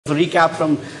recap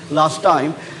from last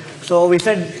time. So we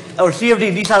said our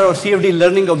CFD, these are our CFD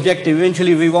learning objective.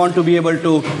 Eventually we want to be able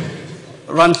to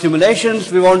run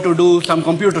simulations. We want to do some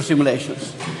computer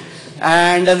simulations.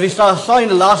 And as we saw in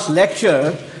the last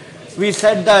lecture, we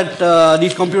said that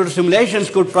these computer simulations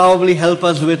could probably help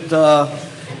us with,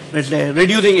 let's say,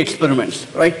 reducing experiments,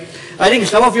 right? I think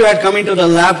some of you had come into the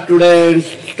lab today and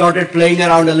started playing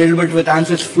around a little bit with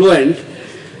ANSYS Fluent.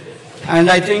 And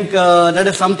I think that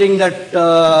is something that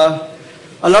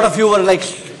a lot of you were like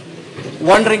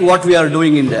wondering what we are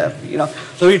doing in there. You know?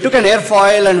 So we took an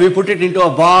airfoil and we put it into a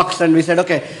box and we said,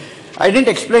 okay, I didn't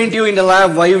explain to you in the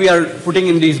lab why we are putting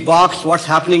in these box, what's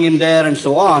happening in there and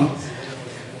so on.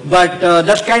 But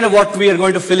that's kind of what we are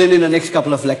going to fill in the next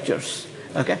couple of lectures.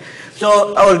 Okay?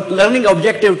 So our learning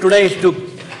objective today is to,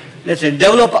 let's say,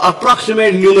 develop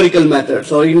approximate numerical method.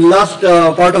 So in the last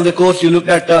part of the course, you looked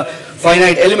at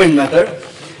finite element method.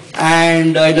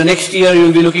 And in the next year,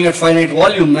 you'll be looking at finite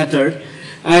volume method.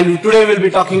 And today we'll be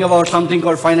talking about something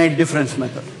called finite difference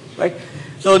method, right?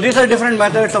 So these are different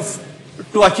methods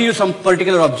to achieve some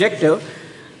particular objective.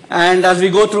 And as we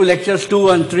go through lectures 2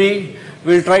 and 3,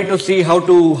 we'll try to see how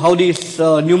these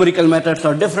numerical methods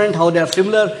are different, how they are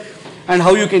similar, and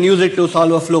how you can use it to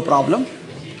solve a flow problem.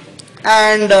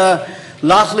 And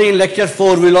lastly, in lecture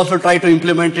 4, we'll also try to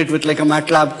implement it with like a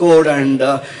MATLAB code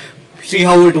and see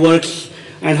how it works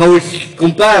and how it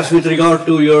compares with regard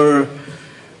to your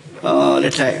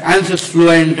let's say, ANSYS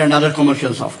Fluent and other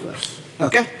commercial softwares.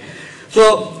 Okay?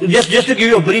 So just to give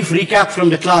you a brief recap from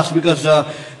the class, because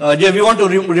we want to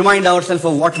remind ourselves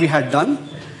of what we had done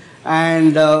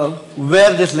and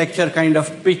where this lecture kind of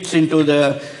fits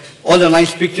into all the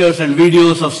nice pictures and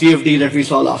videos of CFD that we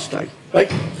saw last time.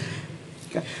 Right?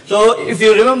 Okay. So if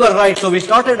you remember right, so we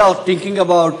started out thinking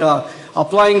about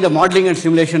applying the modeling and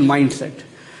simulation mindset.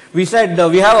 We said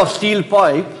we have a steel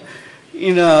pipe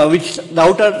in which the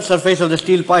outer surface of the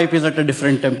steel pipe is at a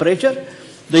different temperature.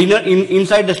 The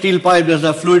inside the steel pipe there's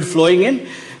a fluid flowing in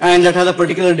and that has a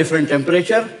particular different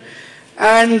temperature.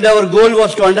 And our goal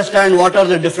was to understand what are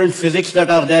the different physics that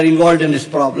are there involved in this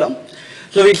problem.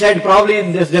 So we said probably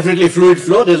there's definitely fluid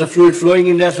flow. There's a fluid flowing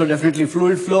in there, so definitely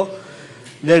fluid flow.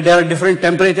 There are different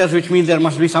temperatures, which means there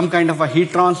must be some kind of a heat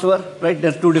transfer, right?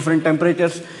 There's 2 different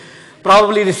temperatures.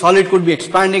 Probably the solid could be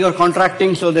expanding or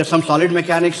contracting, so there's some solid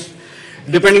mechanics.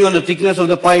 Depending on the thickness of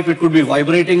the pipe, it could be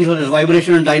vibrating, so there's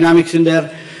vibration and dynamics in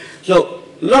there. So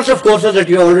lots of courses that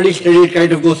you have already studied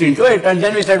kind of goes into it, and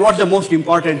then we said, what's the most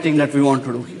important thing that we want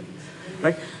to do here,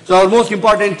 right? So our most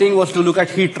important thing was to look at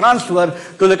heat transfer,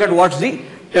 to look at what's the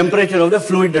temperature of the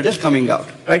fluid that is coming out,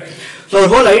 right? So our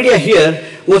whole idea here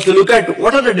was to look at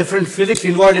what are the different physics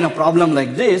involved in a problem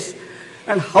like this,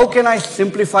 and how can I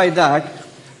simplify that,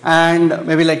 and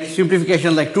maybe like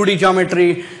simplification like 2D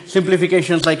geometry,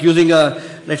 simplifications like using a,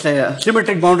 let's say, a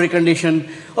symmetric boundary condition,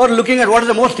 or looking at what is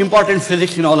the most important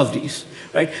physics in all of these,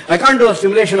 right? I can't do a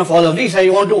simulation of all of these. I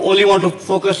only want to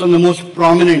focus on the most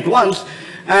prominent ones,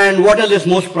 and what is this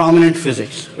most prominent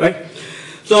physics, right?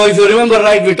 So if you remember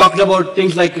right, we talked about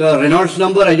things like Reynolds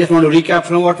number. I just want to recap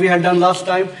from what we had done last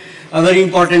time. A very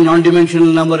important non-dimensional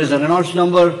number is a Reynolds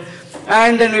number.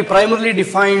 And then we primarily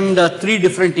defined 3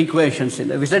 different equations in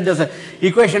there. We said there's an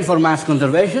equation for mass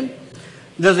conservation,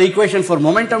 there's an equation for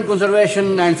momentum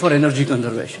conservation, and for energy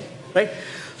conservation, right?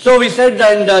 So we said,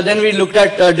 and then we looked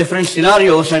at different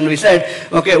scenarios, and we said,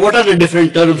 okay, what are the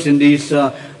different terms in these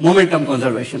momentum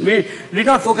conservation? We did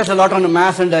not focus a lot on the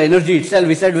mass and the energy itself.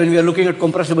 We said when we are looking at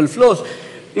compressible flows,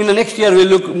 in the next year we'll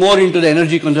look more into the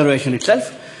energy conservation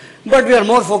itself. But we are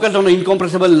more focused on the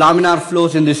incompressible laminar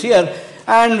flows in this year.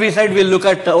 And we said we'll look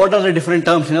at what are the different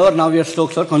terms in our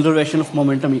Navier-Stokes or conservation of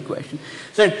momentum equation.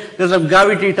 Said there's a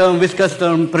gravity term, viscous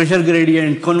term, pressure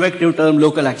gradient, convective term,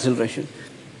 local acceleration.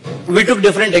 We took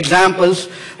different examples,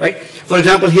 right? For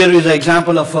example, here is an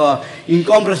example of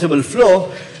incompressible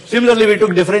flow. Similarly, we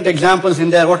took different examples in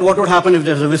there. What would happen if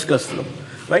there's a viscous flow,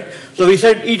 right? So we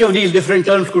said each of these different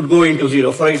terms could go into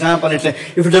 0. For example, let's say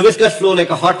if it's a viscous flow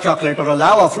like a hot chocolate or a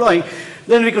lava flowing,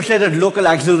 then we could say that local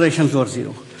accelerations were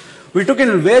 0. We took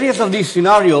in various of these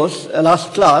scenarios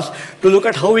last class to look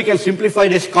at how we can simplify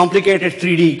this complicated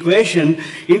 3D equation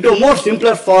into a more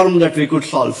simpler form that we could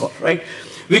solve for, right?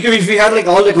 If we had like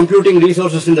all the computing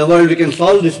resources in the world, we can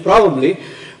solve this probably,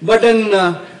 but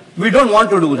then we don't want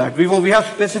to do that. We have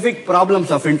specific problems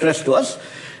of interest to us,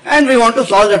 and we want to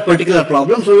solve that particular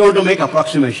problem, so we want to make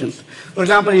approximations. For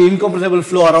example, in incompressible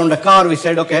flow around a car, we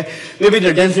said, okay, maybe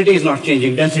the density is not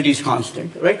changing, density is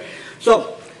constant, right?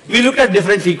 So we looked at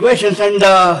different equations, and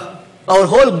our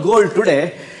whole goal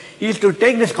today is to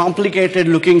take this complicated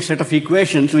looking set of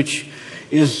equations, which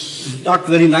is not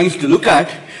very nice to look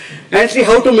at, and see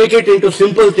how to make it into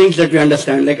simple things that we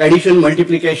understand, like addition,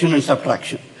 multiplication, and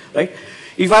subtraction, right?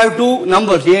 If I have two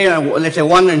numbers, let's say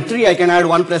 1 and 3, I can add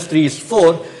 1 plus 3 is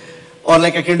 4, or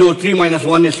like I can do 3 minus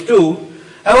 1 is 2.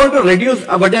 I want to reduce,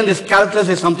 but then this calculus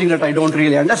is something that I don't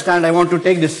really understand. I want to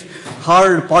take this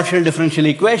hard partial differential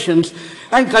equations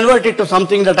and convert it to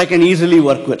something that I can easily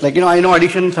work with. Like, I know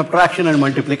addition, subtraction, and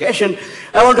multiplication.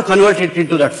 I want to convert it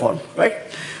into that form, right?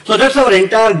 So that's our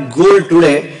entire goal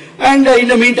today. And in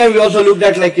the meantime, we also looked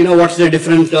at, like, what's the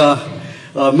different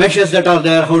meshes that are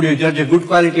there, how do you judge a good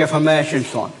quality of a mesh, and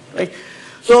so on, right?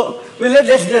 So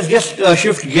let's just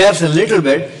shift gears a little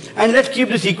bit, and let's keep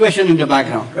this equation in the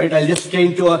background, right? I'll just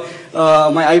change to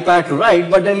my iPad to write,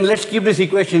 but then let's keep this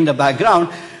equation in the background,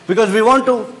 because we want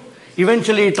to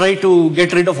eventually try to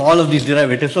get rid of all of these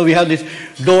derivatives. So we have this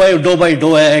dou by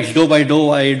dou x, dou by dou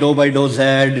y, dou by dou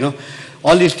z,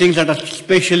 all these things that are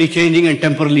spatially changing and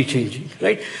temporally changing,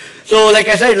 right? So like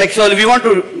I said, so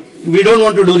we don't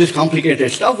want to do this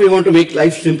complicated stuff. We want to make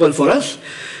life simple for us.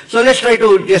 So let's try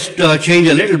to just change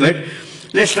a little bit.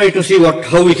 Let's try to see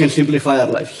how we can simplify our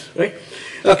lives, right?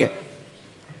 Okay.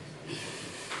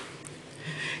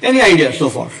 Any ideas so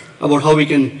far about how we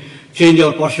can change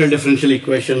our partial differential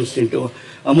equations into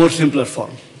a more simpler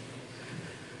form?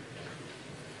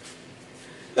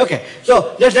 Okay,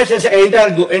 so that's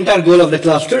the entire goal of the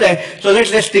class today. So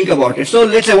let's think about it. So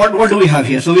let's say, what do we have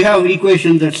here? So we have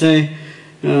equations that say,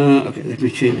 okay, let me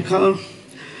change the color.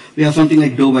 We have something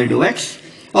like dou by dou x.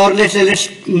 Or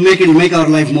let's make our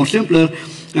life more simpler,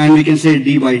 and we can say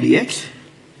d by dx.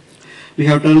 We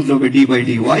have terms of d by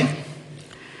dy,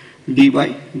 d by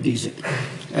dz.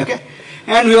 Okay,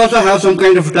 and we also have some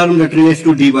kind of term that relates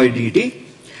to d by dt.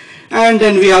 And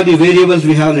then we have the variables.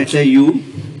 We have, let's say, u,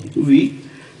 v,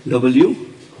 w,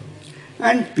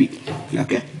 and p.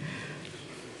 Okay.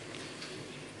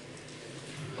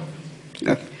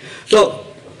 Okay. So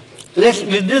let's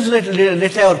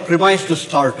say our premise to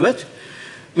start with.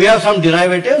 We have some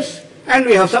derivatives and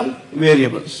we have some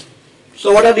variables.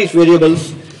 So what are these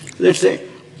variables? Let's say,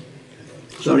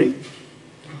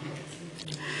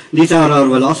 these are our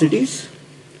velocities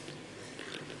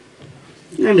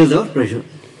and this is our pressure,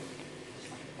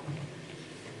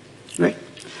 right?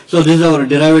 So these are our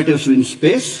derivatives in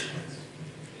space.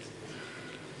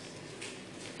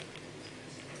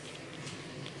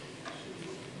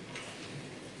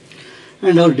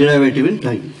 And our derivative in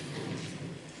time.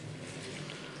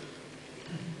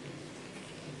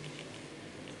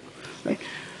 Right?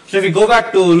 So if we go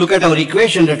back to look at our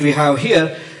equation that we have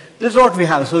here, this is what we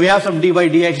have. So we have some d by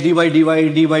dx, d by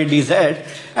dy, d by dz,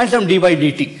 and some d by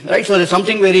dt. Right? So there's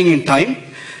something varying in time,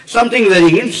 something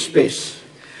varying in space.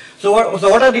 So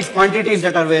what are these quantities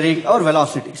that are varying? Our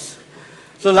velocities.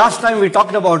 So last time we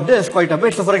talked about this quite a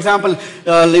bit. So for example,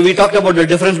 we talked about the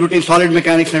difference between solid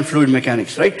mechanics and fluid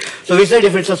mechanics, right? So we said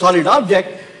if it's a solid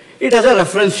object, it has a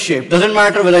reference shape. Doesn't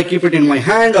matter whether I keep it in my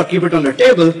hand or keep it on the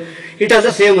table, it has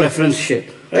the same reference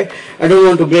shape, right? I don't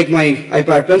want to break my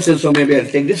iPad pencil, so maybe I'll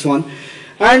take this one.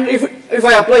 And if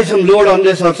I apply some load on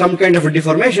this or some kind of a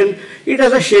deformation, it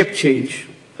has a shape change,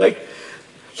 right?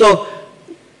 So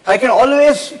I can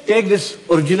always take this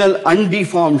original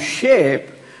undeformed shape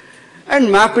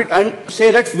and map it and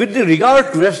say that with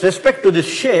regard to respect to this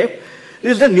shape,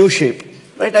 this is the new shape,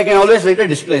 right? I can always write a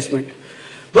displacement.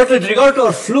 But with regard to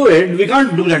our fluid, we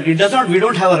can't do that. We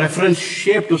don't have a reference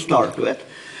shape to start with.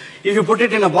 If you put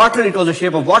it in a bottle, it was the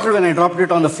shape of bottle. When I dropped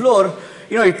it on the floor,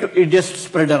 it just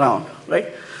spread around,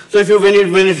 right? So when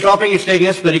it's dropping, it's taking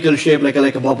a spherical shape like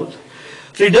a bubble.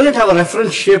 So it doesn't have a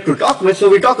reference shape to talk with, so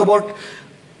we talk about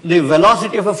the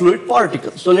velocity of a fluid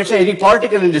particle. So let's say any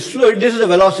particle in this fluid, this is the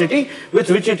velocity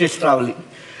with which it is traveling.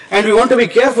 And we want to be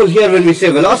careful here when we say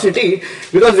velocity,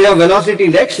 because we have velocity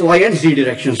in the x, y, and z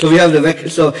direction. So we have the vector.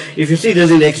 So if you see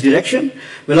this in the x direction,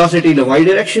 velocity in the y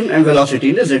direction, and velocity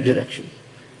in the z direction.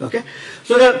 Okay.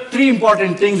 So there are three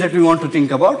important things that we want to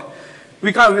think about.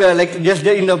 We can't, like just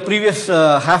in the previous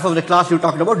half of the class, you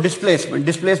talked about displacement.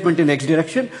 Displacement in x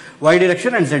direction, y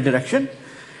direction, and z direction.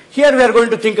 Here we are going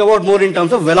to think about more in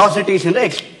terms of velocities in the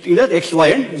x, y,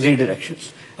 and z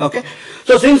directions. Okay.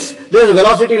 So since there is a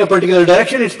velocity in a particular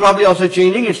direction, it's probably also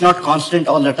changing. It's not constant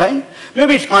all the time.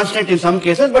 Maybe it's constant in some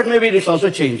cases, but maybe it's also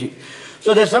changing.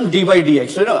 So there's some d by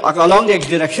dx. So along the x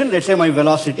direction, let's say my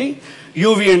velocity,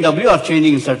 u, v, and w are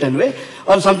changing in a certain way,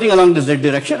 or something along the z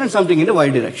direction and something in the y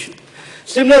direction.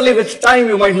 Similarly, with time,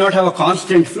 you might not have a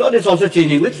constant flow. It's also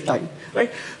changing with time,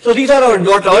 right? So these are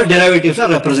what our derivatives are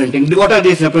representing. What are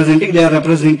these representing? They are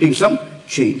representing some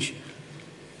change.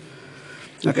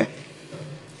 Okay.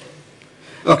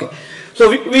 Okay. So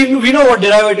we know what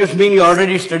derivatives mean. You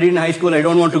already studied in high school. I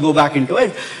don't want to go back into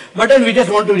it. But then we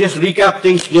just want to just recap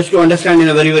things just to understand in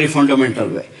a very, very fundamental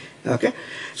way. Okay?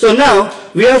 So now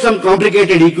we have some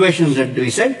complicated equations that we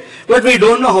said, but we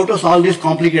don't know how to solve these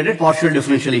complicated partial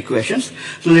differential equations.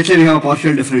 So let's say we have a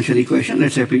partial differential equation.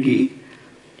 Let's say PDE.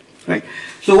 Right?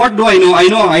 So what do I know?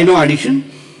 I know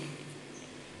addition.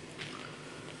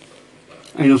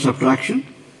 I know subtraction.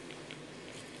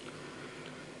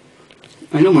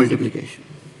 I know multiplication.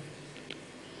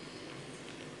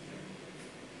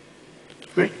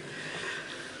 Right?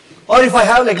 Or if I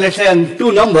have, like, let's say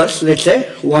two numbers, let's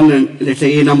say one and let's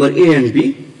say a number a and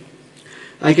b,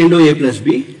 I can do a plus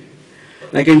b,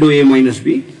 I can do a minus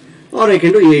b, or I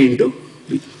can do a into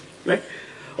b. Right?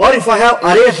 Or if I have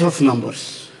arrays of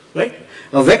numbers, right?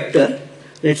 A vector,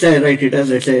 let's say I write it as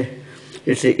let's say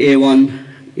a1,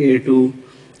 a2,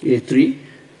 a3,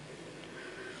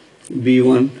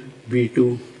 b1,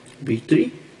 b2,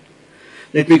 b3.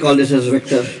 Let me call this as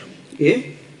vector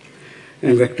a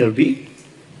and vector b.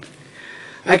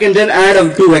 I can then add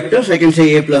up two vectors. I can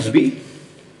say a plus b.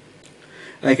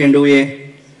 I can do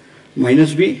a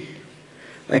minus b.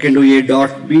 I can do a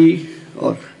dot b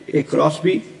or a cross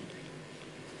b.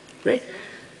 Right?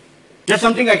 That's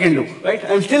something I can do. Right?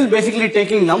 I'm still basically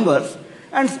taking numbers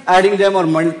and adding them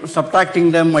or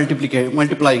subtracting them,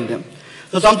 multiplying them.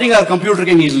 So something our computer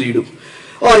can easily do.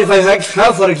 Or if I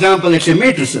have, for example, let's say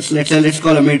matrices. Let's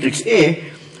call a matrix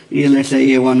A. Let's say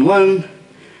A11,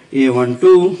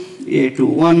 A12,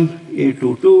 A21,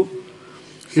 A22.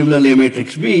 Similarly, a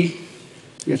matrix B.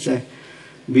 Let's say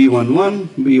B11,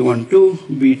 B12,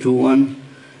 B21,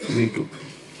 B22.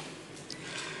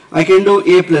 I can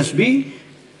do A plus B.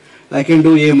 I can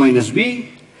do A minus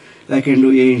B. I can do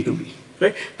A into B.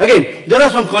 Right? Again, there are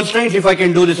some constraints if I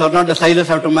can do this or not. The sizes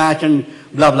have to match and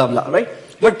blah, blah, blah. Right?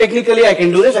 But technically I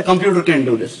can do this, a computer can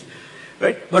do this.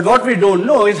 Right? But what we don't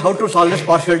know is how to solve this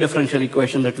partial differential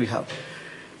equation that we have.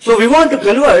 So we want to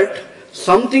convert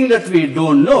something that we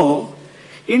don't know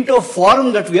into a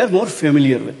form that we are more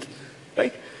familiar with.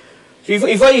 Right? So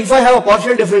if I have a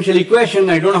partial differential equation,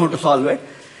 I don't know how to solve it.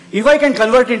 If I can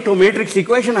convert it into a matrix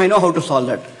equation, I know how to solve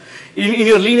that. In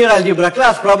your linear algebra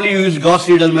class, probably you use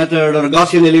Gauss-Seidel method or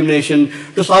Gaussian elimination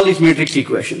to solve this matrix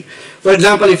equation. For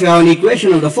example, if you have an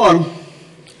equation of the form,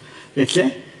 let's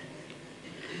say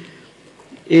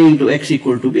a into x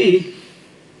equal to b,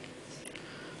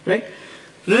 right?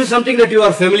 This is something that you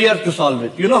are familiar to solve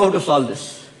with. You know how to solve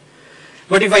this.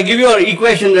 But if I give you an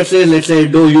equation that says, let's say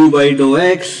dou u by dou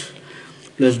x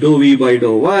plus dou v by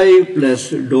dou y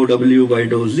plus dou w by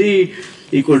dou z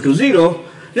equal to 0,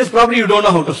 this probably you don't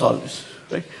know how to solve this,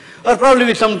 right? Or probably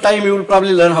with some time you will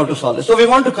probably learn how to solve this. So we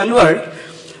want to convert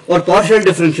our partial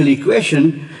differential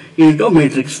equation into a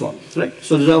matrix form, right?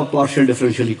 So this is our partial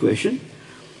differential equation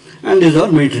and this is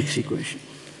our matrix equation.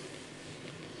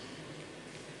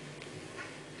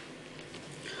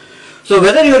 So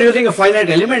whether you are using a finite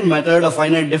element method, a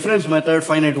finite difference method,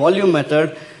 finite volume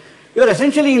method, you are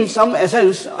essentially in some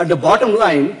essence at the bottom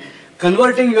line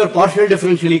converting your partial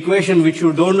differential equation which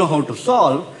you don't know how to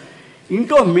solve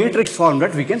into a matrix form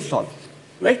that we can solve,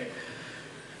 right?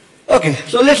 Okay,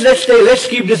 so let's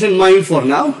keep this in mind for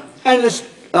now and let's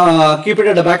keep it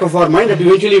at the back of our mind that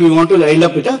eventually we want to end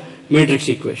up with a matrix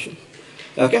equation.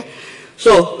 Okay,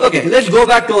 so okay, let's go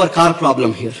back to our car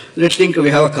problem here. Let's think we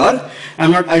have a car.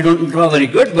 I don't draw very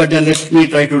good, but then let me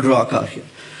try to draw a car here.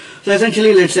 So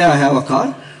essentially, let's say I have a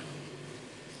car.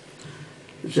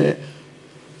 Let's say,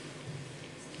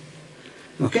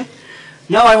 okay.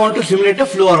 Now I want to simulate a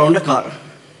flow around a car.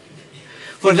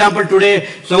 For example, today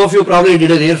some of you probably did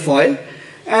an airfoil,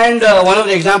 and one of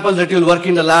the examples that you'll work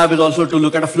in the lab is also to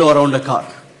look at a flow around a car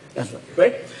as well,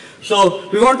 right? So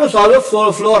we want to solve a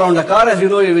flow around a car. As you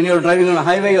know, when you're driving on a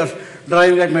highway, you're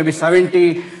driving at maybe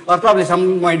 70, or probably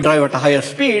some might drive at a higher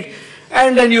speed,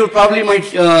 and then you probably might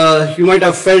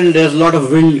have felt there's a lot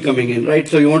of wind coming in, right?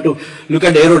 So you want to look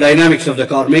at the aerodynamics of the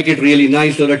car, make it really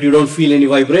nice so that you don't feel any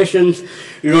vibrations,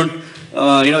 you don't,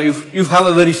 you have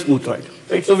a very smooth ride,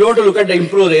 right? So we want to look at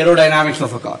improve the aerodynamics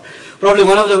of a car. Probably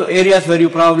one of the areas where you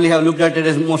probably have looked at it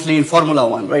is mostly in Formula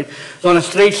 1, right? So on a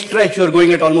straight stretch, you're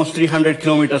going at almost 300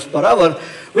 kilometers per hour,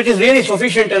 which is really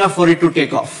sufficient enough for it to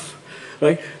take off,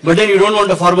 right? But then you don't want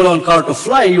the Formula 1 car to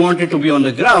fly, you want it to be on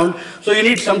the ground, so you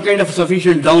need some kind of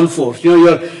sufficient downforce.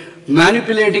 You're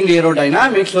manipulating the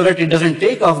aerodynamics so that it doesn't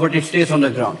take off, but it stays on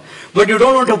the ground. But you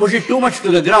don't want to push it too much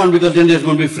to the ground because then there's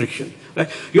going to be friction, right?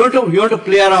 You want to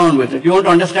play around with it. You want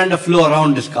to understand the flow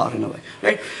around this car in a way,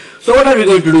 right? So what are we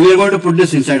going to do? We are going to put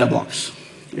this inside a box,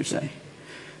 let's say.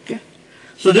 Okay?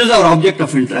 So this is our object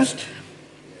of interest.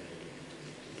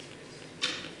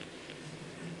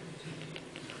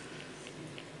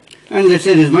 and let's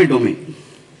say this is my domain.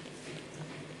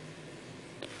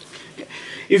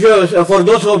 If you, for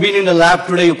those who have been in the lab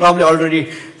today, you probably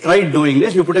already tried doing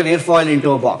this. You put an airfoil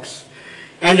into a box.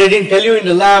 And they didn't tell you in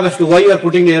the lab as to why you are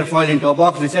putting the airfoil into a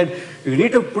box. They said, you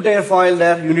need to put airfoil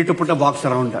there, you need to put a box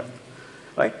around that.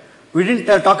 Right? We didn't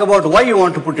talk about why you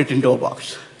want to put it into a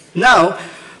box. Now,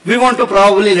 we want to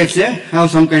probably, let's say, have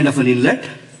some kind of an inlet.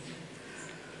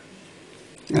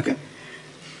 Okay?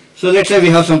 So let's say we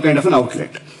have some kind of an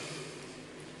outlet.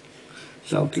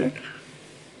 So outlet.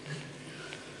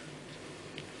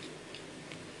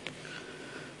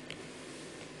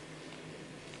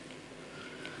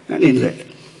 And inlet.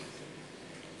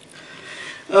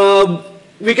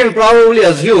 We can probably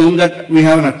assume that we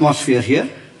have an atmosphere here.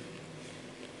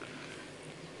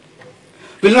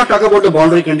 We'll not talk about the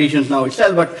boundary conditions now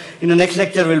itself, but in the next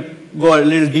lecture we'll go a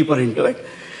little deeper into it.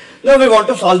 Now we want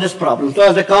to solve this problem. So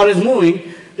as the car is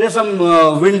moving, there's some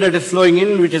wind that is flowing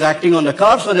in which is acting on the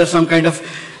car, so there's some kind of,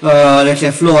 let's say,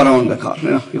 flow around the car.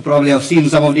 You probably have seen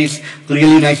some of these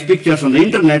really nice pictures on the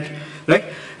internet, right?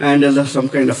 And there's some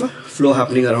kind of a flow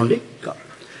happening around the car.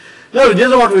 Now this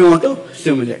is what we want to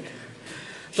simulate.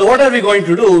 So what are we going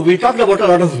to do? We talked about a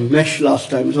lot of mesh last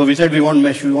time. So we said we want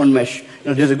mesh, we want mesh.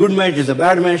 There's a good mesh, there's a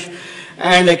bad mesh.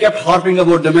 And I kept harping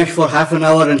about the mesh for half an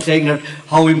hour and saying that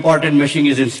how important meshing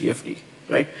is in CFD,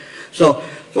 right? So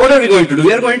what are we going to do?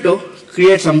 We are going to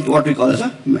create some what we call as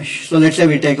a mesh. So let's say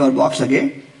we take our box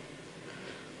again.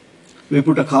 We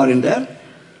put a car in there.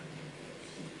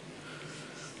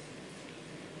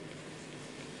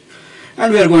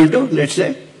 And we are going to, let's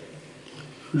say,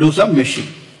 do some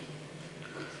meshing.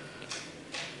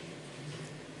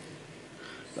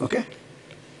 Okay?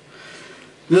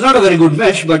 This is not a very good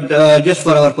mesh, but just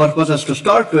for our purposes to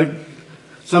start with,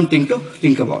 something to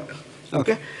think about.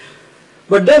 Okay?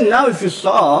 But then now if you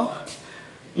saw,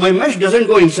 my mesh doesn't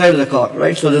go inside the car,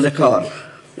 right? So there's a car,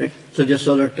 right? So just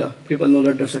so that people know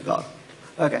that there's a car.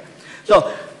 Okay?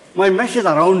 So my mesh is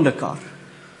around the car,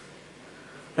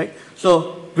 right?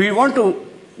 So we want to,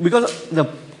 because the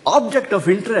object of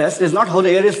interest is not how the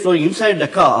air is flowing inside the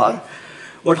car,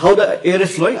 but how the air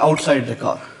is flowing outside the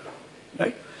car,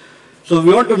 right? So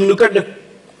we want to look at the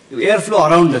airflow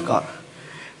around the car.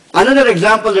 Another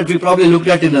example that we probably looked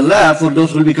at in the lab, for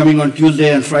those who will be coming on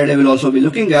Tuesday and Friday we'll also be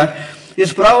looking at,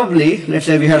 is probably, let's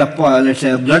say we had let's say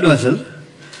a blood vessel,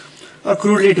 or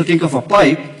crudely to think of a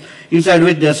pipe, inside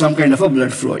which there's some kind of a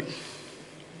blood flowing.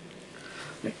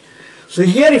 Right? So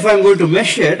here if I'm going to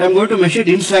mesh it, I'm going to mesh it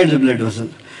inside the blood vessel,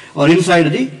 or inside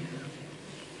the,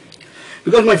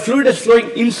 because my fluid is flowing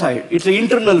inside, it's an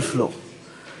internal flow.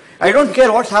 I don't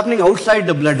care what's happening outside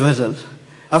the blood vessels.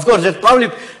 Of course, there's probably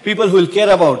people who will care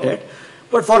about it.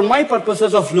 But for my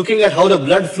purposes of looking at how the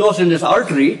blood flows in this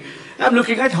artery, I'm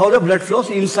looking at how the blood flows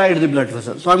inside the blood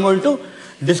vessel. So I'm going to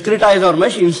discretize our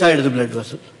mesh inside the blood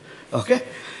vessel. Okay?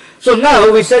 So now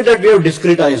we said that we have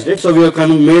discretized it, so we have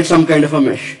kind of made some kind of a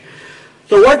mesh.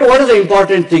 So what is the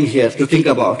important thing here to think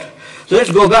about? So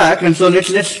let's go back, and so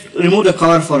let's remove the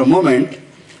car for a moment,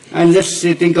 and let's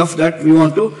think of that we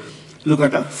want to look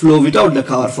at a flow without the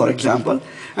car, for example,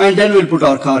 and then we'll put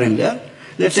our car in there.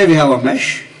 Let's say we have a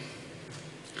mesh.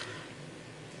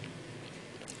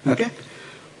 Okay?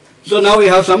 So now we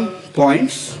have some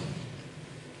points.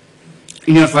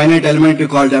 In your finite element, you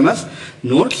call them as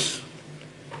nodes,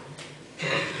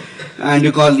 and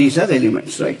you call these as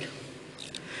elements, right?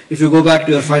 If you go back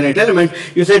to your finite element,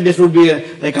 you said this would be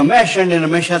like a mesh, and then a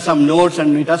mesh has some nodes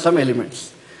and it has some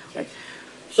elements. Right?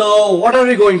 So what are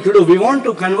we going to do? We want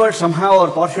to convert somehow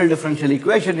our partial differential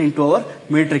equation into our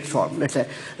matrix form.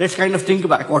 Let's kind of think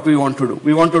back what we want to do.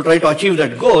 We want to try to achieve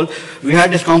that goal. We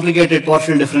had this complicated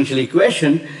partial differential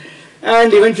equation,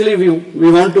 and eventually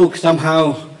we want to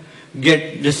somehow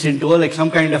get this into like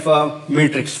some kind of a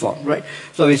matrix form, right?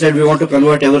 So we said we want to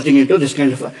convert everything into this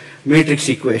kind of a matrix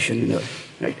equation, you know,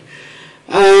 right?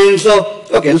 And so,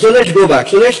 okay, so let's go back.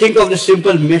 So let's think of the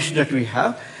simple mesh that we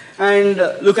have and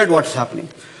look at what's happening.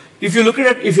 If you look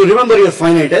at it, if you remember your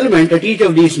finite element, at each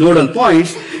of these nodal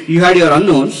points, you had your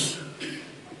unknowns,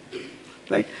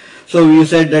 right? So you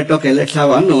said that, okay, let's have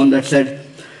unknown that said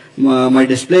my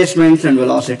displacements and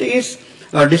velocities,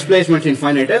 or displacements in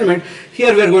finite element.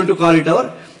 Here we are going to call it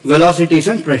our velocities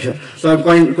and pressure. So I'm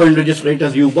going to just write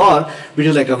as u bar, which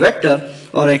is like a vector,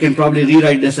 or I can probably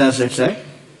rewrite this as, let's say,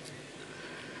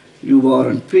 u bar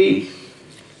and p.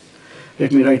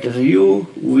 Let me write as a u,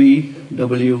 v,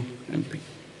 w, and p.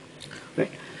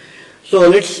 Right? So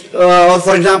let's,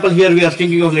 for example, here we are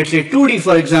thinking of, let's say, 2D,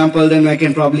 for example, then I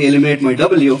can probably eliminate my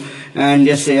w and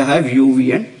just say I have u,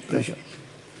 v, and pressure.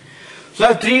 So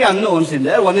I have three unknowns in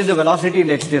there. One is the velocity in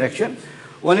the x direction,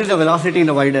 one is the velocity in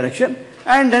the y direction,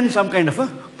 and then some kind of a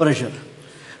pressure,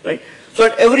 right? So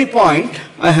at every point,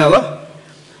 I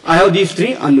have these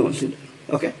three unknowns in it,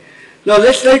 okay? Now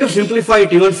let's try to simplify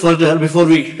it even further before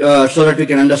we, so that we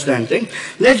can understand things.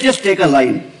 Let's just take a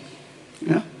line.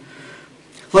 Yeah?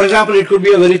 For example, it could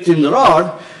be a very thin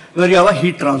rod where you have a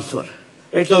heat transfer.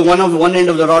 Right? So one end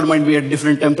of the rod might be at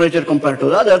different temperature compared to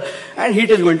the other, and heat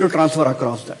is going to transfer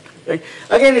across that. Right?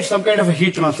 Again, it's some kind of a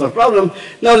heat transfer problem.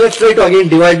 Now let's try to again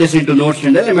divide this into nodes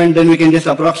and elements, then we can just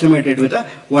approximate it with a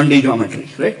 1D geometry.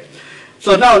 Right?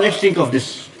 So now let's think of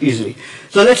this easily.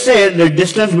 So let's say the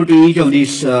distance between each of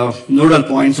these nodal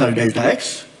points are delta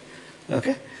x.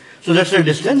 Okay? So that's the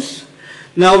distance.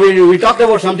 Now we talked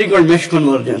about something called mesh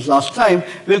convergence last time.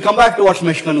 We'll come back to what's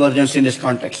mesh convergence in this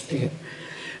context here.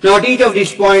 Now at each of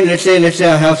these points, let's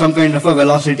say I have some kind of a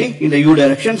velocity in the u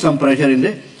direction, some pressure in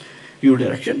the u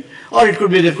direction, or it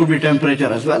could be there could be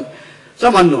temperature as well.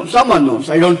 Some unknowns.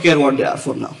 I don't care what they are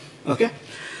for now. Okay.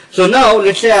 So now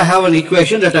let's say I have an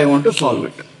equation that I want to solve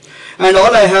it, and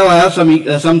all I have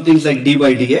some things like d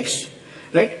by dx,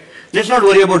 right? Let's not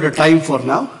worry about the time for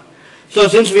now. So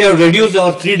since we have reduced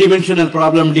our three-dimensional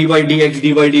problem d by dx,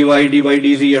 d by dy, d by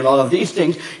dz, and all of these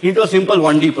things into a simple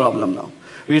 1D problem now.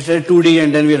 We said 2D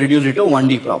and then we reduce it to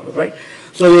 1D problem, right?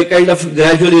 So we're kind of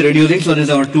gradually reducing. So this is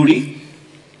our 2D,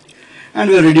 and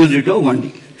we reduce it to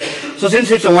 1D. So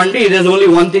since it's a 1D, there's only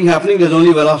one thing happening. There's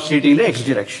only velocity in the x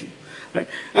direction. Right?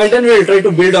 And then we'll try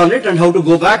to build on it and how to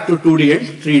go back to 2D and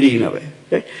 3D in a way.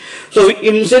 Right? So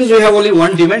since we have only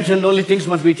one dimension, the only things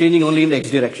must be changing only in the x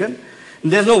direction.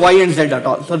 There's no y and z at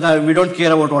all. So that we don't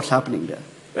care about what's happening there.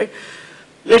 Right?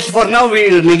 For now, we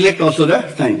neglect also the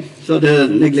time. So let's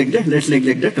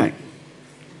neglect the time.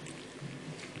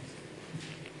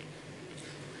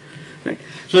 Right?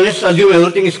 So let's assume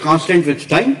everything is constant with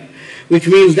time, which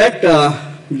means that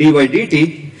d by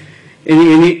dt,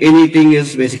 anything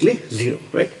is basically 0,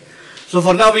 right? So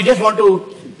for now, we just want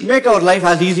to make our life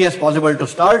as easy as possible to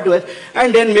start with,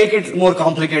 and then make it more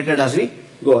complicated as we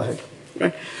go ahead,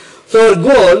 right? So our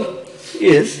goal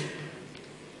is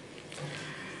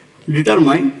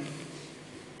determine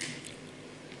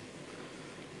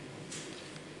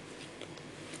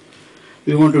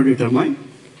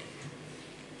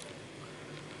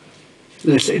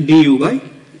let's say du by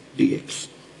dx.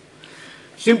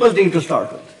 Simple thing to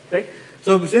start with. Right?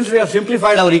 So since we have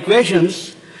simplified our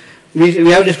equations, we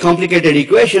have this complicated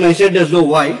equation. I said there's no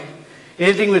y.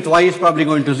 Anything with y is probably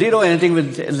going to 0. Anything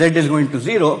with z is going to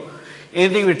 0.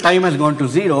 Anything with time has gone to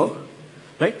 0.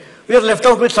 Right? We are left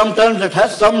out with some terms that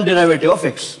has some derivative of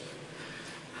x.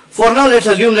 For now, let's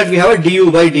assume that we have a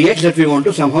du by dx that we want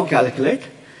to somehow calculate,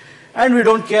 and we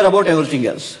don't care about everything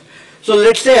else. So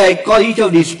let's say I call each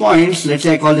of these points, let's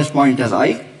say I call this point as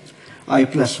I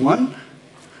plus 1,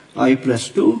 I plus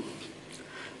 2,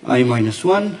 I minus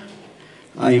 1,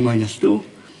 I minus 2,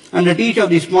 and at each of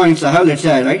these points I have, let's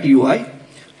say I write ui,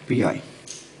 pi.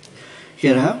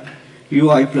 Here I have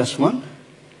ui plus 1,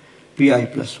 pi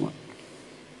plus 1,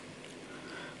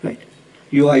 right?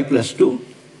 ui plus 2,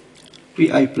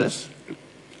 pi plus 2.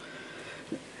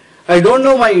 I don't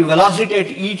know my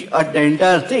velocity at the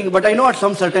entire thing, but I know at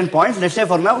some certain points, let's say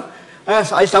for now,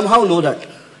 I somehow know that.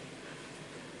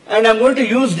 And I'm going to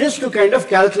use this to kind of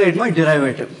calculate my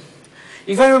derivative.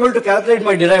 If I'm able to calculate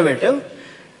my derivative,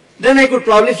 then I could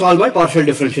probably solve my partial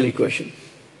differential equation.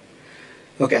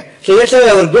 Okay? So let's say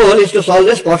our goal is to solve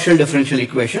this partial differential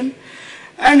equation.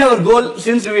 And our goal,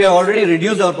 since we have already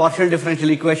reduced our partial differential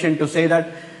equation to say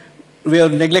that we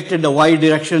have neglected the y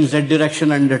direction, z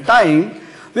direction, and the time,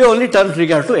 we only turned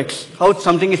regard to x, how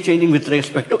something is changing with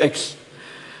respect to x.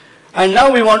 And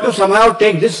now we want to somehow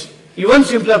take this even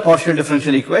simpler partial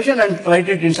differential equation and write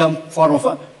it in some form of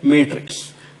a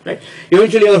matrix. Right?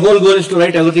 Eventually our whole goal is to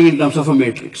write everything in terms of a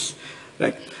matrix.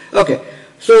 Right? Okay.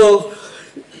 So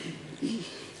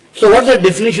what's the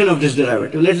definition of this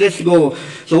derivative? Let's go.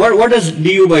 So what does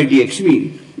du by dx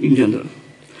mean in general?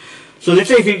 So let's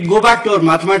say if we go back to our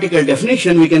mathematical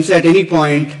definition, we can say at any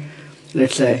point,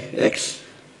 let's say x,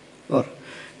 or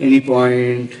any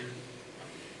point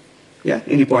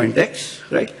x,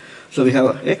 right? So we have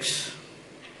a x.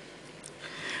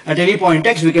 At any point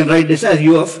x, we can write this as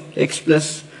u of x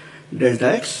plus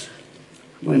delta x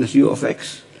minus u of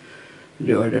x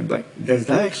divided by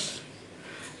delta x.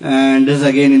 And this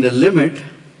again in the limit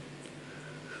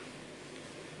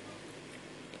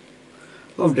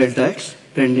of delta x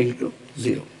tending to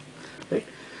 0. Right?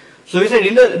 So we said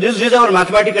this is our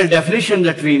mathematical definition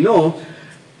that we know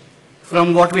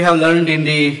from what we have learned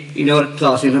in our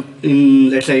class,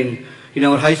 let's say in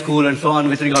our high school and so on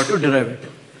with regard to derivative.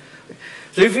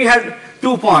 So if we had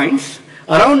 2 points,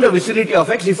 around the vicinity of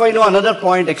x, if I know another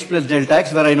point x plus delta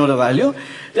x where I know the value,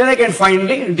 then I can find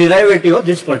the derivative of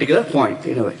this particular point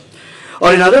in a way.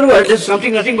 Or in other words, it's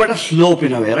something nothing but a slope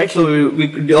in a way, right? So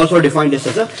we also define this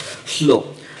as a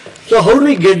slope. So how do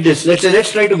we get this?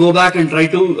 Let's try to go back and try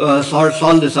to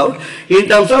solve this out in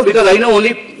terms of, because I know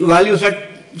only values at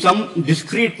some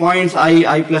discrete points,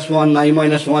 I plus 1, I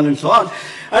minus 1 and so on,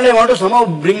 and I want to somehow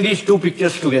bring these two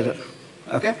pictures together.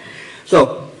 Okay?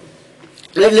 So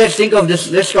let's think of this,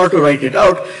 let's start to write it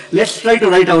out. Let's try to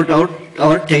write out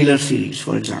our Taylor series,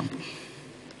 for example.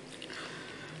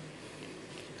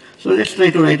 So let's try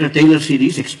to write a Taylor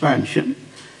series expansion.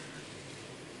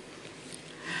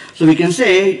 So we can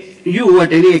say u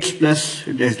at any x plus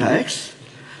delta x,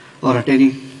 or at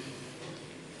any,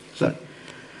 sorry,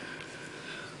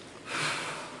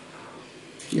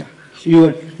 yeah, so u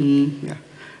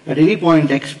at any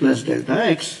point x plus delta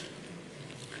x,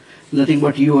 nothing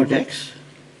but u at x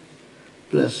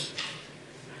plus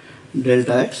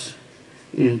delta x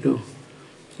into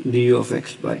du of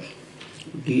x by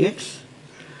dx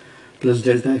plus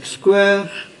delta x square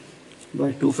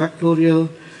by 2 factorial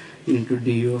into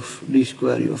d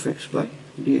square u of x by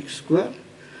dx square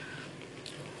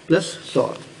plus so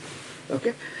on.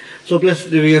 Okay? So plus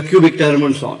the cubic term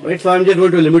and so on, right? So I'm just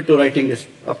going to limit to writing this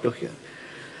up to here.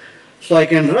 So I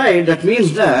can write, that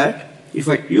means that if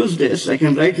I use this, I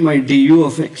can write my du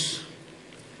of x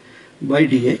by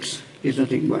dx is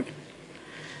nothing but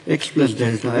x plus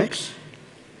delta x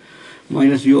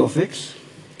minus u of x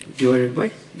divided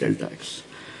by delta x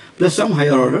plus some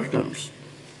higher order terms.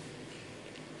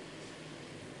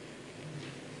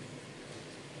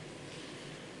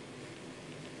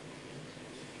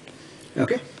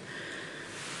 Okay?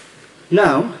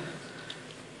 Now,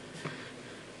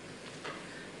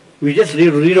 we just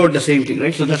rewrote the same thing,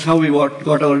 right? So that's how we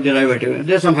got our derivative.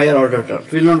 There's some higher order terms.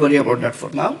 We'll not worry about that for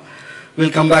now. We'll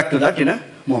come back to that in a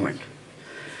moment.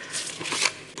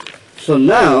 So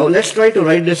now, let's try to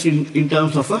write this in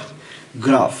terms of a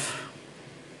graph.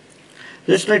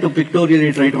 Let's try to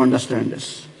pictorially try to understand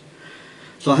this.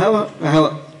 So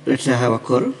let's say I have a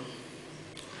curve.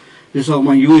 This is how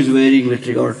my u is varying with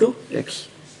regard to x.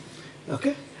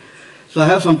 Okay? So I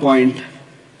have some point.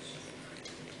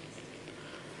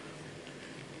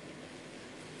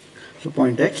 So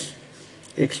point x,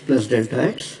 x plus delta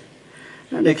x,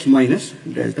 and x minus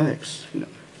delta x.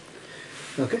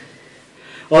 Okay?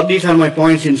 Or these are my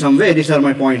points in some way. These are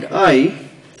my point I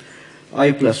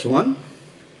plus 1,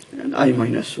 and I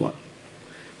minus 1.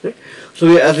 Right?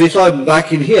 So as we saw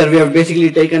back in here, we have basically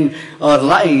taken our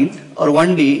line, or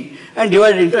 1D, and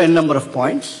divided into n number of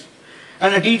points.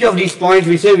 And at each of these points,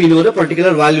 we say we know the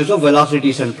particular values of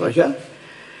velocities and pressure.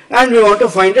 And we want to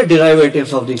find the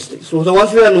derivatives of these things. So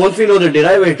once we know the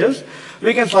derivatives,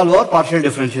 we can solve our partial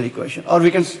differential equation. Or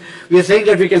we are saying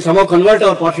that we can somehow convert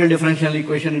our partial differential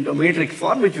equation into matrix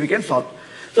form, which we can solve.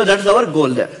 So that's our goal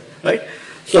there, right?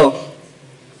 So,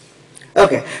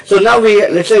 okay. So now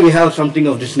let's say we have something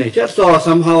of this nature. So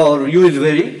somehow our u is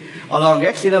varying along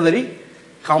x in a very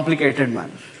complicated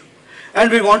manner. And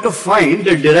we want to find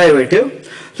the derivative.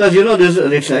 So as you know, this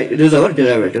is our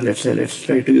derivative. Let's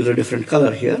try to use a different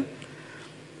color here.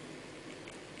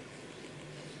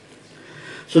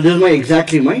 So this is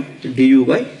exactly my du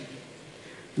by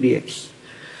dx.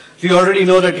 So you already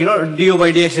know that du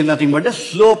by dx is nothing but the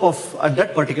slope at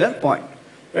that particular point,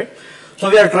 right? So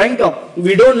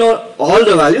we don't know all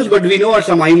the values, but we know at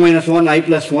some I minus 1, I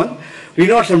plus 1, we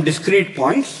know at some discrete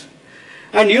points.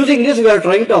 And using this, we are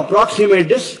trying to approximate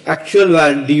this actual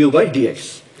value du by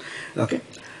dx. Okay.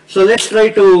 So let's try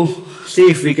to see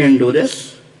if we can do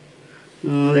this.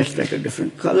 Let's take a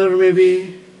different color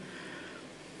maybe.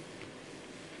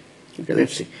 Okay,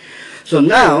 let's see. So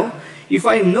now, if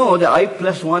I know the I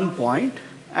plus 1 point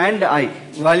and I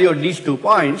value of these 2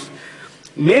 points,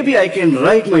 maybe I can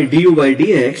write my du by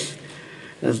dx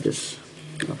as this.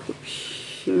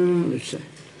 Let's say.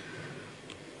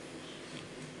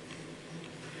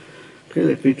 Okay,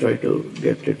 let me try to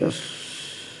get it as,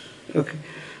 okay,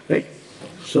 right.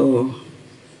 So,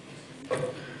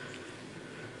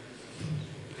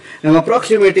 I'm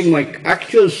approximating my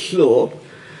actual slope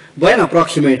by an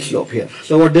approximate slope here.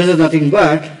 So what this is nothing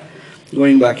but,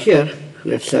 going back here,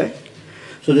 let's say,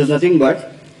 so there's nothing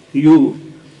but u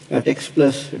at x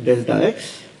plus delta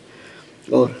x,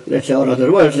 or let's say, or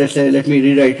other words, let's say, let me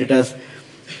rewrite it as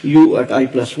u at I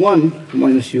plus 1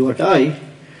 minus u at I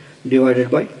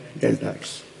divided by delta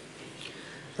x.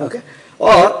 Okay?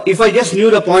 Or if I just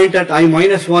knew the point at I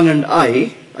minus 1 and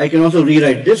I can also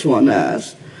rewrite this one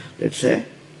as, let's say,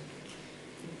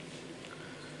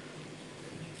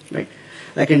 right,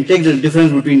 I can take the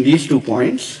difference between these 2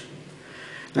 points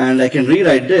And I can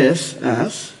rewrite this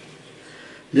as,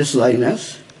 this line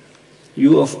as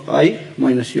u of I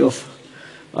minus u of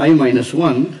I minus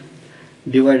 1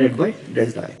 divided by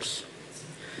delta x.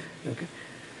 Okay.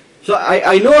 So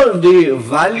I know the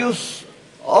values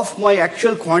of my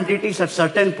actual quantities at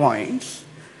certain points,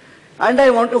 and I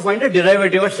want to find a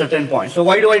derivative at certain points. So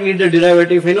why do I need the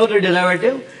derivative? If I know the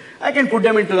derivative, I can put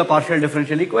them into the partial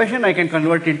differential equation, I can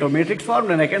convert it into matrix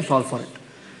form, and I can solve for it.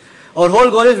 Our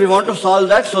whole goal is we want to solve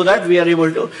that so that we are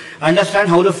able to understand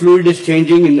how the fluid is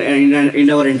changing in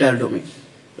our entire domain.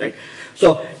 Right?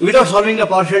 So without solving the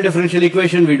partial differential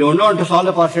equation, we don't want to solve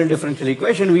the partial differential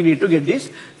equation, we need to get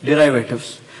these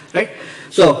derivatives. Right?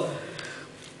 So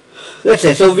let's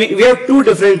say, so we have two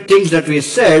different things that we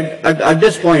said at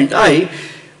this point I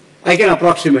can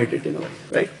approximate it in a way,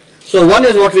 right? So one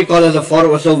is what we call as a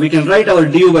forward, so we can write our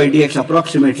du by dx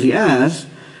approximately as,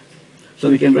 so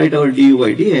we can write our du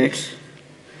by dx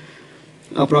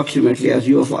approximately as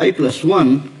u of I plus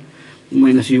 1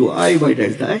 minus ui by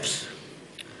delta x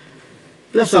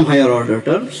plus some higher order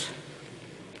terms,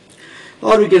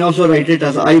 or we can also write it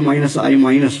as I minus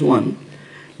 1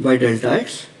 by delta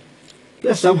x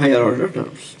plus some higher order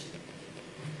terms.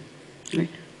 Right?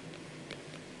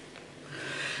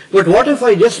 But what if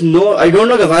I just know, I don't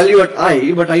know the value at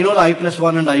I, but I know the I plus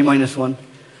 1 and I minus 1.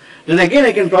 Then again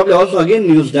I can probably also again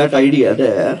use that idea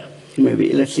there.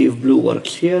 Maybe let's see if blue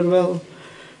works here well.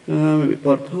 Maybe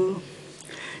purple.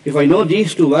 If I know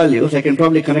these two values, I can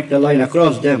probably connect a line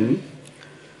across them.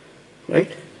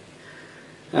 Right?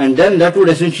 And then that would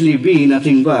essentially be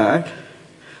nothing but,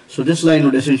 so this line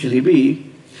would essentially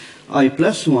be I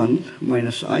plus 1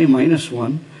 minus I minus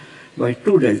 1 by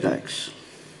 2 delta x.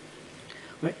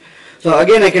 Right? So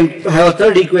again I can have a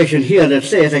third equation here that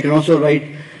says I can also write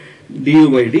du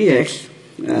by dx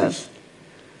as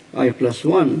I plus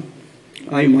 1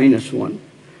 I minus 1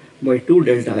 by 2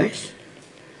 delta x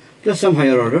plus some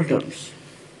higher order terms.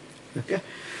 Okay?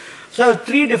 So I have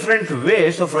three different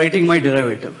ways of writing my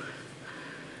derivative.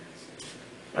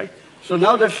 Right? So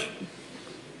now that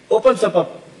opens up a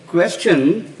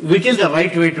question, which is the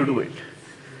right way to do it.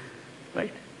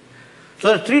 Right? So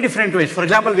there are three different ways. For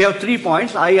example, we have 3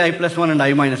 points, I plus 1 and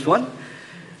I minus 1.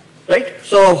 Right?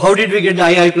 So how did we get the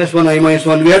I plus 1, I minus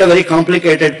 1? We had a very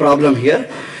complicated problem here.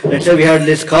 Let's say we had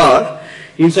this car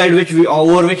inside which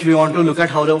over which we want to look at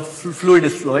how the fluid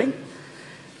is flowing.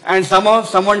 And somehow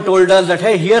someone told us that,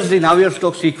 hey, here's the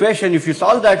Navier-Stokes equation. If you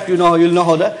solve that, you'll know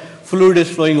how the fluid is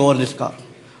flowing over this car.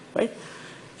 Right?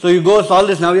 So you go solve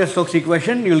this Navier-Stokes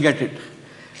equation, you'll get it.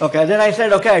 Okay, then I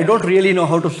said, okay, I don't really know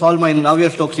how to solve my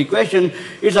Navier-Stokes equation.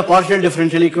 It's a partial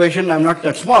differential equation. I'm not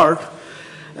that smart.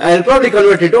 I'll probably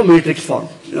convert it to matrix form.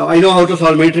 I know how to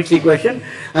solve matrix equation.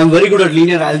 I'm very good at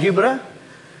linear algebra.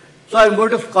 So I'm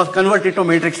going to convert it to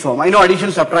matrix form. I know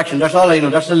addition, subtraction. That's all I know.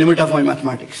 That's the limit of my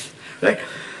mathematics. Right?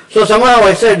 So somehow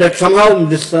I said that somehow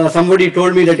somebody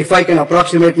told me that if I can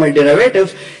approximate my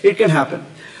derivatives, it can happen.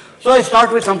 So I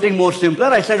start with something more simpler.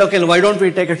 I said, okay, why don't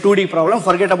we take a 2D problem,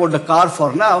 forget about the car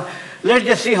for now. Let's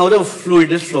just see how the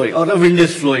fluid is flowing or the wind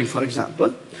is flowing, for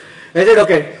example. I said,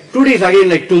 okay, 2D is again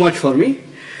like too much for me.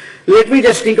 Let me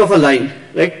just think of a line.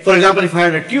 Right? For example, if I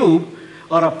had a tube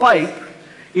or a pipe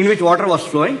in which water was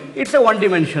flowing, it's a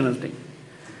one-dimensional thing.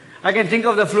 I can think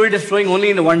of the fluid is flowing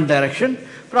only in the one direction.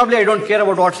 Probably I don't care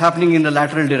about what's happening in the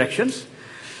lateral directions.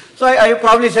 So I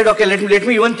probably said, okay, let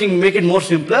me even make it more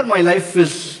simpler. My life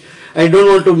is, I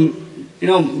don't want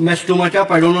to, mess too much up.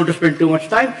 I don't want to spend too much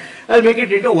time. I'll make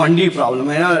it into a 1D problem.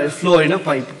 I flow in a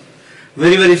pipe.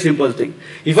 Very, very simple thing.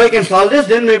 If I can solve this,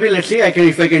 then maybe let's see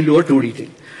if I can do a 2D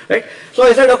thing. Right? So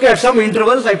I said, okay, at some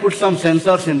intervals, I put some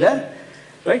sensors in there,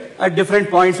 right, at different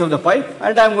points of the pipe,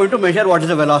 and I'm going to measure what is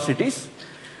the velocities.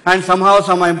 And somehow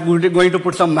I'm going to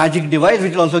put some magic device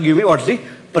which will also give me what's the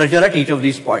pressure at each of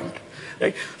these points.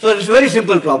 Right? So it's a very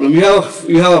simple problem.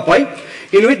 You have a pipe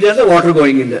in which there's a water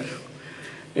going in there.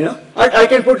 I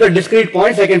can put the discrete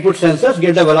points, I can put sensors,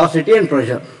 get the velocity and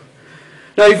pressure.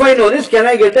 Now if I know this, can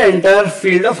I get the entire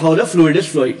field of how the fluid is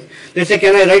flowing? Let's say,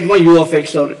 can I write my u of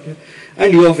x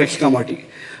and u of x comma t?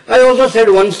 I also said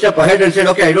one step ahead and said,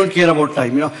 okay, I don't care about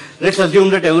time. Let's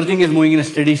assume that everything is moving in a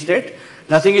steady state.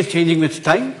 Nothing is changing with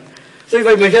time. So if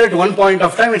I measure at one point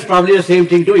of time, it's probably the same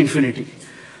thing to infinity.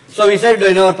 So we said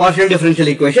in our partial differential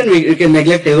equation, we can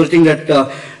neglect everything that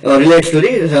relates to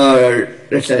the,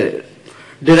 let's say,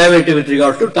 derivative with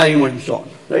regard to time and so on.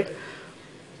 Right?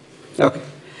 Okay.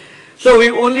 So we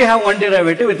only have one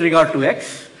derivative with regard to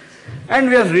x. And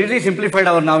we have really simplified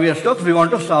our Navier-Stokes. We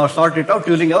want to sort it out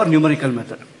using our numerical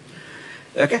method.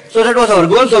 Okay. So that was our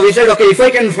goal. So we said, okay, if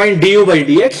I can find du by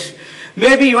dx,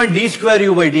 maybe even d square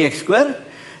u by dx square,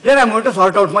 then I'm going to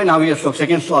sort out my Navier-Stokes. I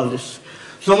can solve this.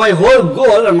 So my whole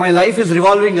goal and my life is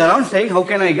revolving around saying how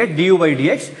can I get du by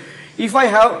dx if I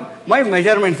have my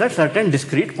measurements at certain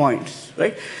discrete points,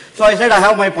 right? So I said I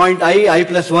have my point I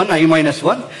plus 1, I minus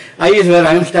 1. I is where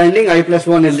I am standing, I plus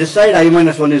 1 is this side, I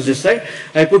minus 1 is this side.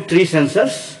 I put 3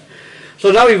 sensors.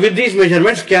 So now with these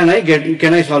measurements, can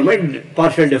I solve my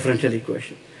partial differential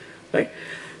equation, right?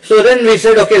 So then we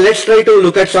said, okay, let's try to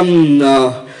look at some,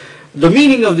 the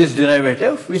meaning of this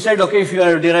derivative. We said, okay, if you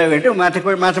are a derivative,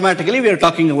 mathematically we are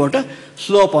talking about a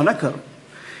slope on a curve.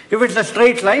 If it's a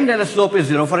straight line, then the slope is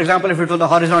 0. For example, if it was a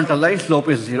horizontal line, slope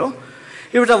is 0.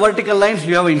 If it's a vertical line,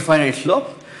 you have an infinite slope.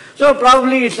 So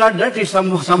probably it's not that, it's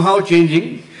somehow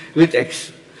changing with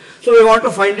x. So we want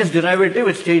to find this derivative,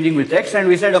 it's changing with x, and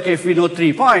we said, okay, if we know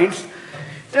 3 points,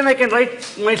 then I can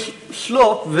write my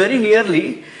slope very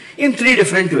nearly in 3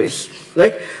 different ways,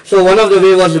 right? So one of the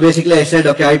way was basically I said,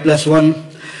 okay, I plus 1,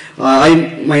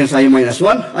 I minus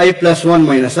 1, I plus 1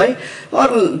 minus I, or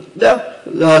the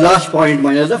last point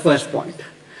minus the first point,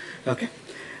 okay?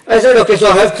 I said, okay, so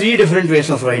I have 3 different ways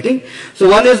of writing. So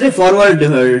one is the forward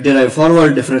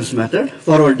difference method,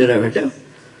 forward derivative,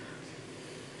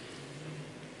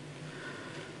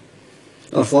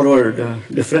 or forward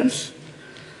difference.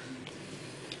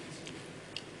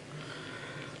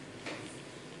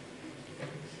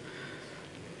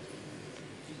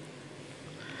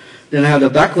 Then I have the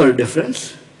backward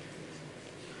difference.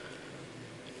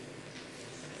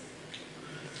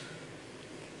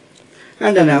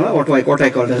 And then I have what I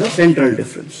call as a central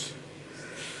difference.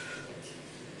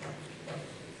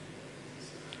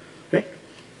 Right?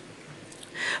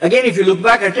 Again, if you look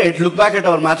back at it, look back at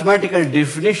our mathematical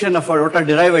definition of what a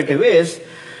derivative is,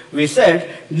 we said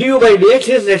du by dx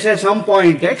is, let's say, some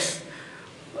point x,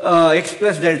 x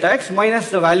plus delta x minus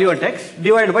the value at x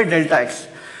divided by delta x.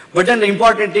 But then the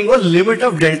important thing was limit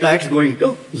of delta x going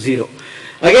to 0.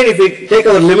 Again, if we take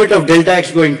our limit of delta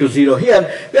x going to 0 here,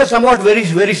 we have somewhat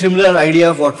very similar idea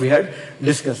of what we had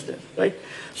discussed there, right?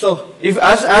 So if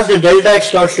as the delta x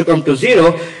starts to come to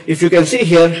 0, if you can see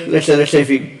here, let's say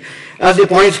if as the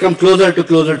points come closer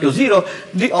to 0,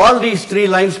 all these 3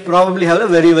 lines probably have a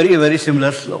very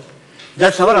similar slope.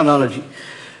 That's our analogy.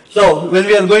 So when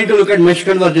we are going to look at mesh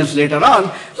convergence later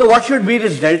on, so what should be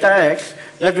this delta x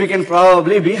that we can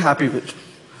probably be happy with,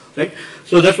 right?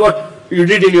 So that's what you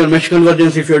did in your mesh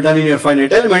convergence. If you're done in your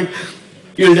finite element,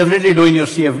 you'll definitely do in your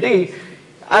CFD.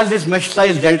 As this mesh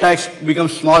size delta x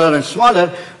becomes smaller and smaller,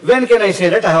 when can I say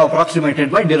that I have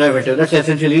approximated my derivative? That's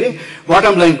essentially the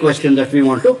bottom line question that we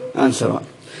want to answer on.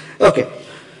 Okay.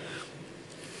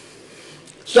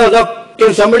 So now,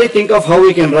 can somebody think of how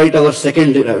we can write our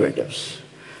second derivatives?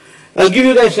 I'll give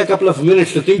you guys a couple of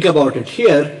minutes to think about it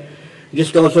here.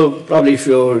 Just also, probably if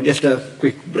you're just a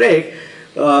quick break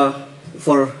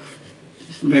for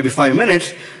maybe 5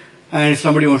 minutes, and if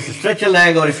somebody wants to stretch a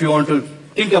leg, or if you want to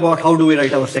think about how do we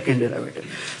write our second derivative.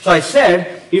 So I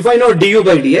said, if I know du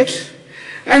by dx,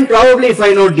 and probably if I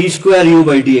know d square u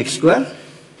by dx square,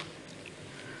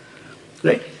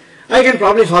 right, I can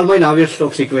probably solve my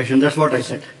Navier-Stokes equation. That's what I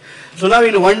said. So now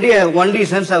in 1D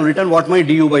sense, I've written what my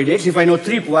du by dx. If I know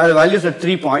values at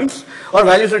 3 points, or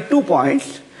values at 2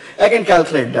 points, I can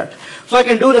calculate that. So I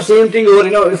can do the same thing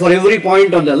over, for every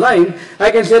point on the line. I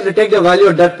can say to take the value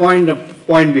at that point, the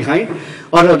point behind,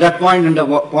 or that point and the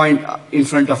point in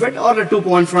front of it, or the 2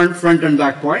 point front and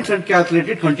back points, and calculate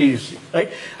it continuously,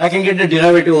 right? I can get the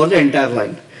derivative over the entire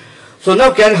line. So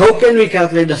now how can we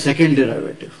calculate the second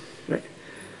derivative, right?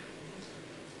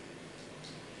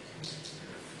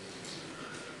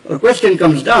 Our question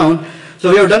comes down,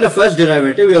 so we have done the first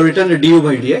derivative, we have written the du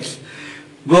by dx.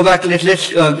 Go back,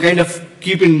 let's kind of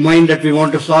keep in mind that we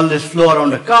want to solve this flow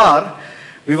around a car.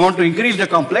 We want to increase the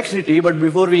complexity, but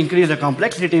before we increase the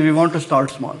complexity, we want to start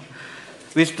small.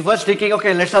 We're first thinking,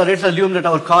 okay, let's assume that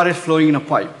our car is flowing in a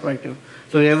pipe, right?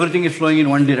 So everything is flowing in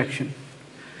one direction.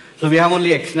 So we have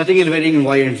only x, nothing is varying in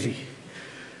y and z,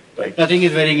 right? Nothing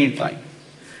is varying in time.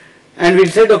 And we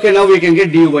said, okay, now we can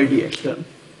get du by dx done,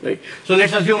 right? So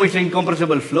let's assume it's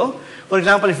incompressible flow. For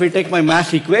example, if we take my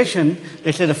mass equation,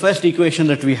 let's say the first equation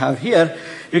that we have here,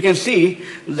 you can see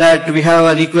that we have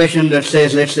an equation that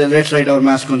says, let's write our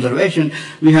mass conservation.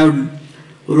 We have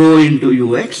rho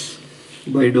into ux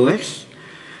by dou x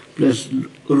plus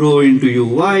rho into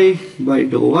uy by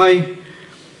dou y,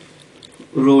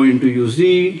 rho into uz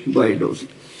by dou z.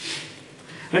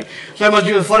 Right? So I must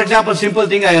do, for example, simple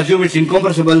thing, I assume it's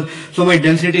incompressible, so my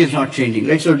density is not changing,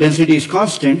 right? So density is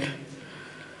constant,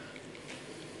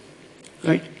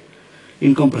 right?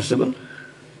 Incompressible.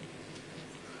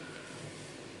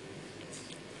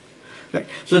 Right.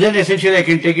 So then essentially I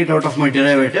can take it out of my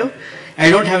derivative. I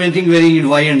don't have anything varying in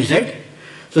y and z.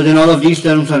 So then all of these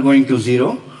terms are going to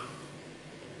 0.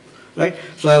 Right.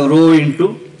 So I have rho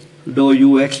into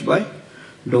dou ux by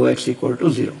dou x equal to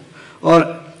 0.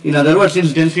 Or in other words,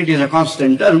 since density is a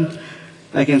constant term,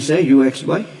 I can say ux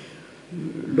by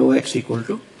dou x equal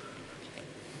to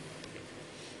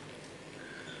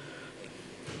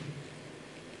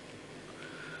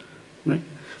right.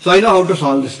 So I know how to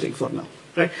solve this thing for now.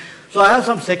 Right. So I have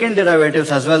some second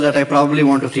derivatives as well that I probably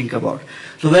want to think about.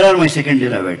 So where are my second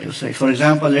derivatives? Right? For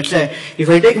example, let's say if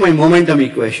I take my momentum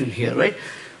equation here, right?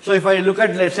 So if I look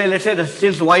at, let's say that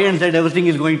since y and z everything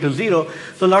is going to 0,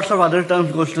 so lots of other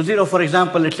terms goes to 0. For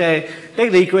example, let's say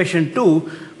take the equation 2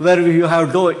 where you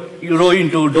have rho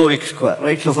into dou x square,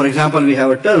 right? So for example, we have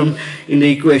a term in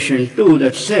the equation 2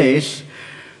 that says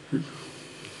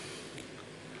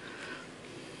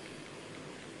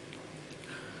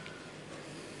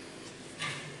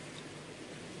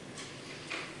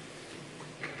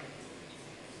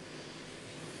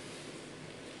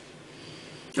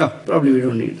oh, probably we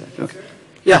don't need that. Okay.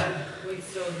 Yeah. Wait,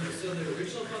 so the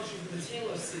original function for the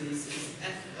Taylor series is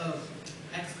f of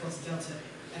x plus delta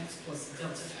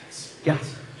x. Yeah.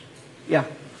 Right? Yeah.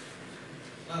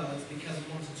 Oh, it's because it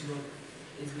wanted to go.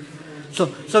 It's because it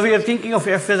wanted to. So we are thinking of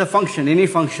f as a function, any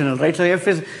functional, right? So f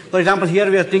is, for example,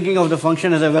 here we are thinking of the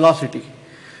function as a velocity.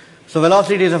 So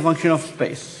velocity is a function of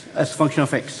space, as a function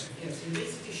of x. Yeah, so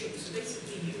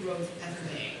basically you wrote f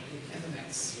of a, f of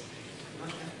x, not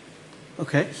f.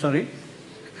 Okay, sorry.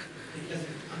 Because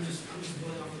I'm just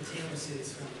going off the Taylor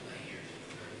series formula here.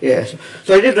 Yes.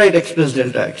 So I did write x plus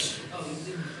delta x. Oh, you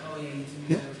didn't. Oh, yeah, you didn't.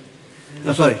 Yeah.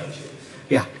 No, sorry.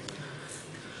 Yeah.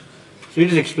 So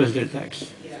it is x plus delta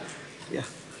x. Yeah. Yeah.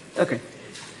 Okay.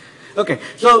 Okay.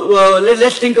 So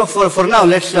let's think of for now.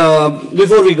 Let's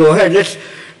before we go ahead, let's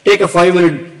take a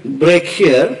 5-minute break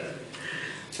here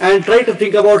and try to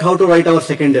think about how to write our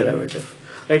second derivative.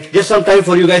 Right? Just some time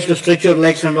for you guys to stretch your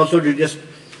legs and also to just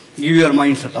give your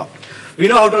minds a thought. We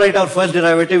know how to write our first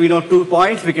derivative. We know 2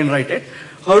 points. We can write it.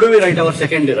 How do we write our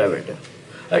second derivative?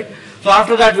 Right? So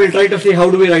after that, we'll try to see how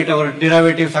do we write our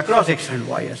derivatives across x and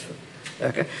y as well.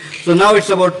 Okay. So now it's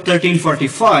about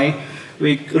 13:45.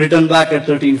 We return back at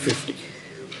 13:50.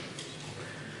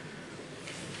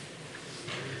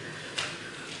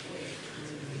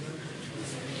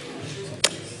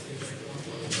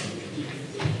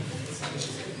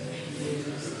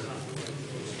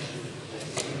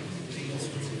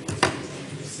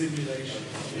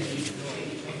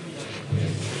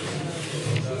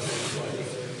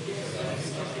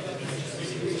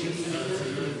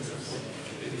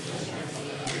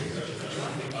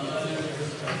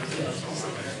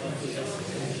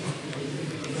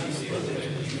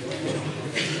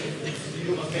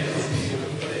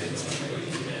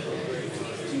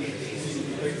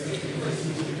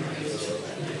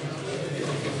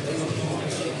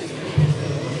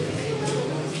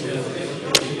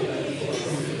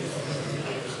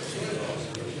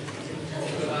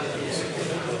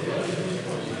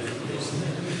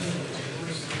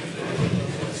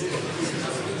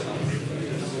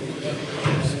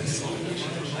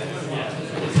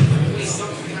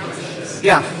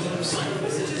 Yeah.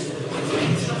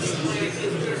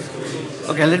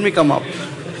 Okay, let me come up.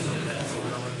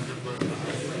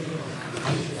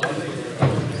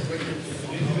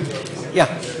 Yeah.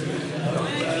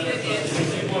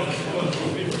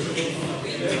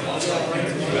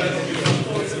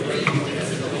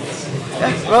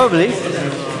 Yeah, probably.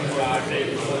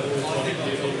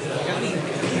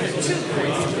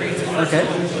 Okay.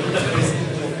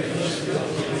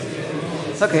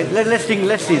 Okay,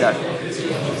 let's see that.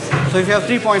 So if you have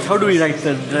 3 points, how do we write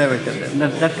the derivative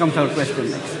then? That comes our question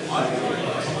next.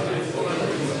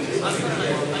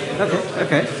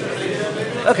 Okay.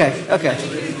 Okay. Okay.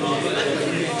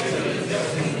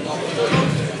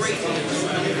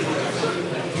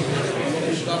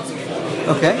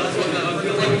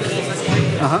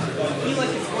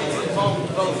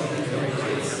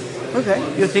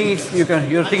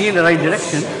 You're thinking in the right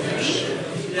direction.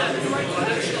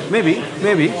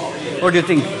 Maybe. What do you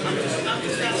think?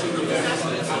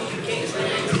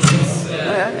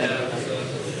 Yeah.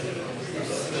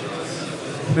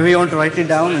 Maybe you want to write it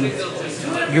down and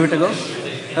give it a go?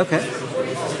 Okay.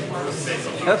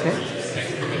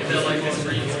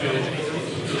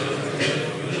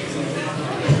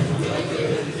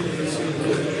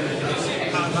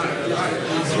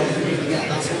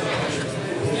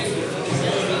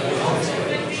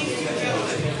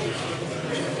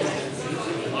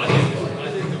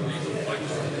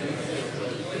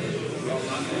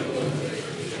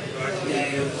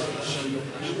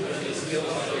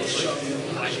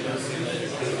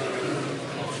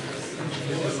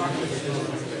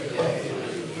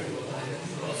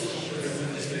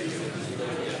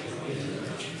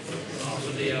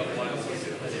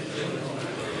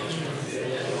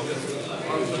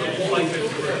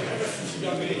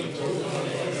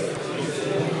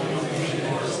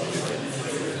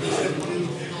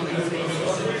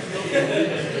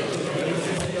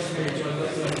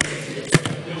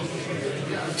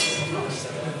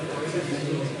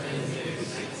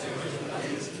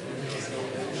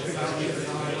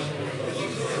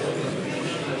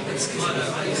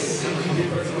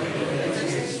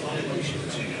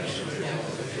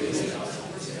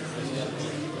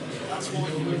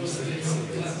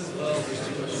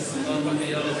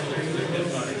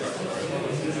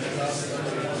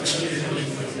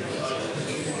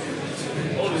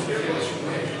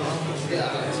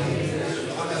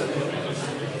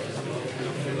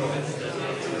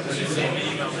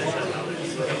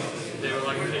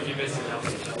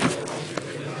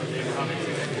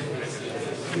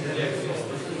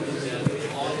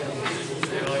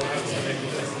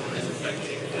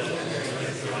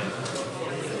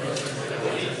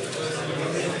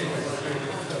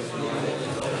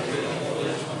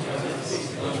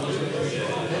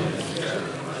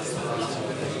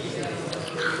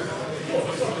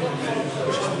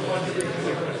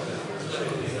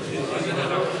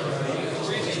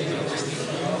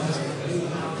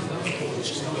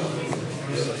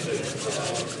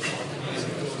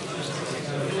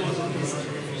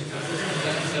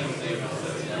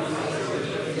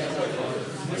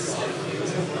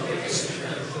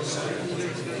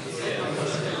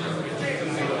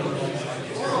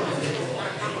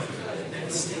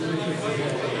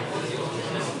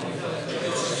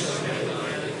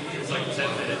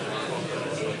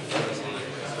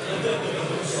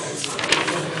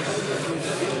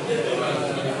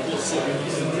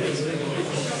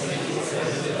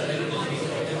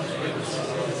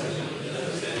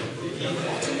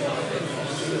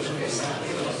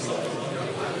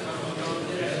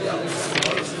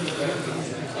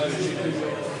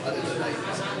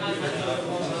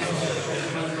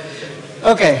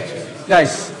 Okay,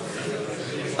 guys.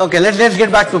 Okay, let's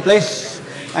get back to place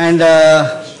and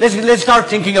let's start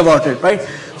thinking about it, right?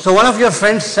 So one of your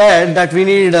friends said that we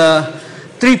need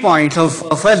 3 points.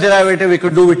 Of first derivative we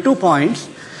could do with 2 points.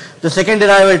 The second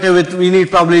derivative we need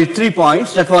probably 3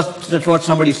 points. That's what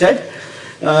somebody said.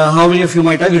 How many of you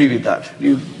might agree with that?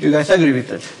 Do you guys agree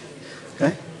with it?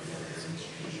 Okay.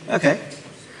 Okay.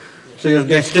 So you're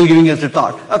guys still giving us a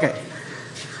thought. Okay.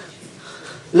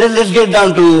 Let's get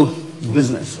down to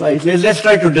business, right? Let's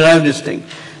try to derive this thing.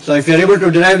 So if you're able to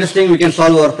derive this thing, we can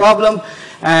solve our problem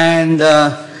and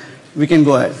we can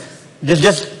go ahead.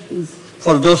 Just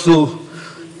for those who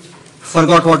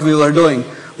forgot what we were doing,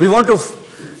 we want to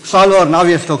solve our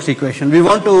Navier-Stokes equation. We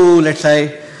want to, let's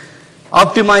say,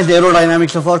 optimize the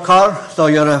aerodynamics of our car. So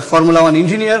you're a Formula 1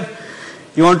 engineer.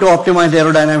 You want to optimize the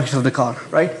aerodynamics of the car,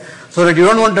 right? So that you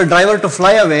don't want the driver to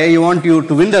fly away, you want you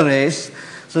to win the race.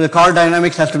 So the car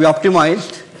dynamics has to be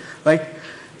optimized, right?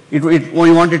 We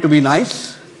want it to be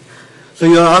nice. So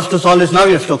you are asked to solve this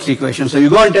Navier-Stokes equation. So you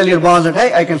go and tell your boss that,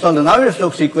 hey, I can solve the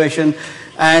Navier-Stokes equation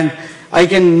and I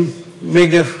can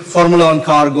make the Formula 1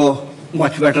 car go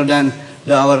much better than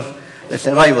our, let's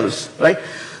say, rivals, right?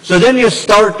 So then you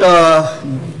start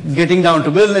getting down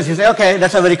to business. You say, okay,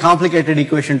 that's a very complicated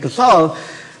equation to solve.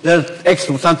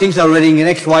 Some things are varying in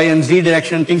X, Y, and Z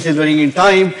direction. Things are varying in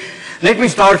time. Let me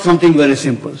start something very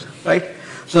simple, right?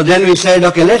 So then we said,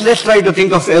 okay, let's try to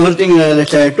think of everything in a, let's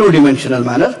say, a two-dimensional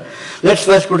manner. Let's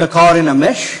first put a car in a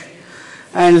mesh,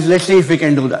 and let's see if we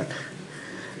can do that.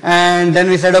 And then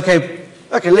we said, okay,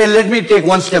 let me take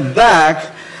one step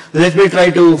back. Let me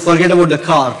try to forget about the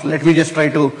car. Let me just try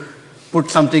to put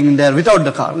something in there without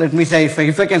the car. Let me say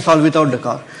if I can solve without the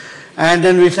car. And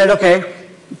then we said, okay,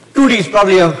 2D is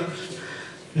probably a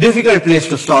difficult place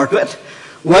to start with.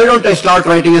 Why don't I start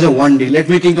writing as a 1D? Let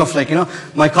me think of, like,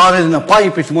 my car is in a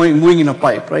pipe, it's moving in a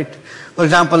pipe, right? For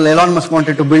example, Elon Musk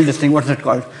wanted to build this thing, what's that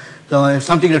called? So it's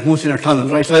something that moves in a tunnel,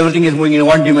 right? So everything is moving in a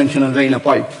one-dimensional way in a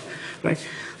pipe, right?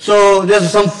 So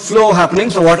there's some flow happening,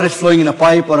 so water is flowing in a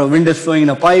pipe or a wind is flowing in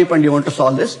a pipe and you want to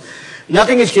solve this.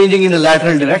 Nothing is changing in the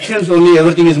lateral directions, only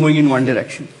everything is moving in one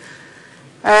direction.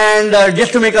 And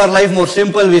just to make our life more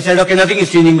simple, we said, okay, nothing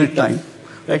is changing with time,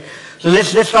 right? So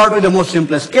let's start with the most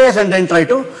simplest case and then try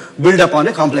to build upon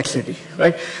the complexity,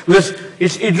 right? Because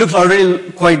it looks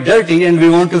already quite dirty and we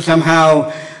want to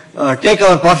somehow take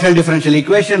our partial differential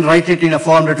equation, write it in a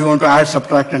form that we want to add,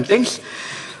 subtract and things,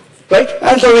 right?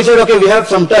 And so we said, okay, we have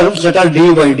some terms that are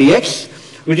du by dx,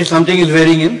 which is something is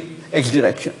varying in x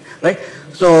direction, right?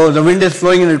 So the wind is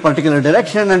flowing in a particular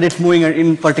direction and it's moving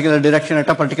in particular direction at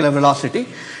a particular velocity,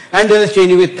 and it is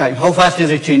changing with time. How fast is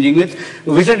it changing with?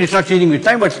 We said it's not changing with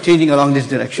time, but it's changing along this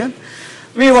direction.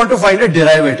 We want to find a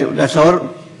derivative. That's our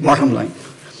bottom line,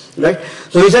 right?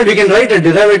 So we said we can write a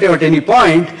derivative at any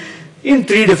point in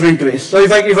 3 different ways. So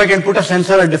if I can put a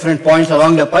sensor at different points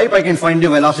along the pipe, I can find the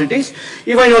velocities.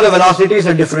 If I know the velocities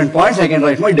at different points, I can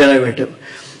write my derivative.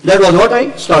 That was what I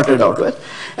started out with.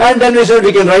 And then we said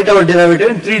we can write our derivative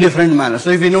in 3 different manners.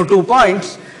 So if we know 2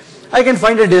 points, I can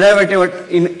find a derivative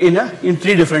in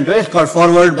 3 different ways, called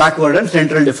forward, backward, and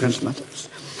central difference methods.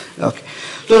 Okay.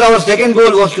 So our second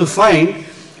goal was to find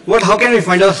how can we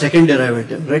find our second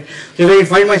derivative, right? So if I can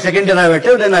find my second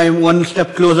derivative, then I am one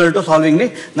step closer to solving the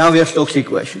Navier-Stokes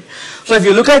equation. So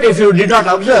if you did not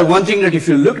observe, one thing that if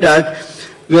you looked at,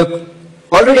 we have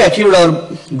already achieved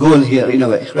our goal here in a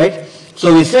way, right?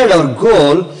 So we said our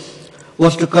goal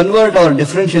was to convert our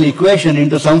differential equation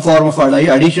into some form of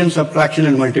addition, subtraction,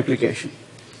 and multiplication.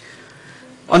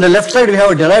 On the left side, we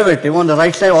have a derivative. On the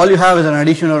right side, all you have is an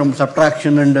addition or a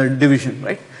subtraction and a division,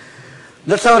 right?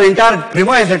 That's our entire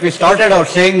premise that we started out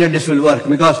saying that this will work,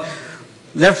 because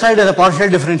left side is a partial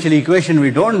differential equation we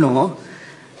don't know.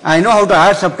 I know how to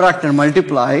add, subtract, and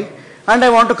multiply, and I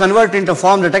want to convert into a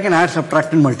form that I can add,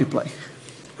 subtract, and multiply,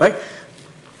 right?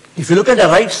 If you look at the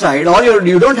right side,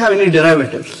 you don't have any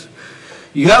derivatives.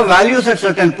 You have values at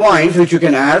certain points which you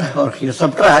can add or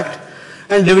subtract,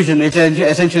 and division. It's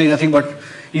essentially nothing but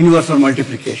inverse or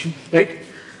multiplication, right?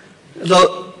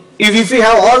 So if we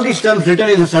have all these terms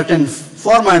written in a certain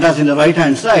format as in the right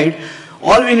hand side,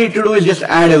 all we need to do is just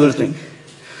add everything.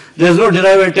 There's no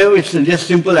derivative, it's just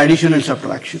simple addition and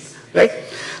subtraction, right?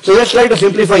 So let's try to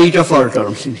simplify each of our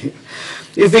terms in here.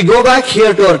 If we go back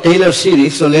here to our Taylor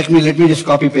series, so let me just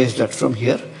copy paste that from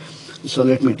here. So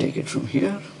let me take it from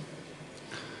here.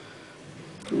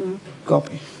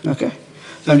 Copy, okay.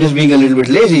 So I'm just being a little bit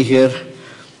lazy here.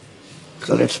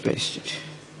 So let's paste it.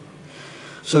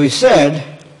 So we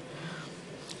said,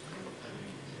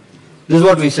 this is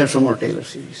what we said from our Taylor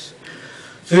series.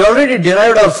 So we already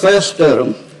derived our first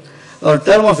term. Our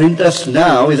term of interest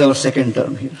now is our second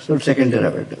term here. So second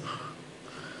derivative.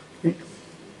 Okay.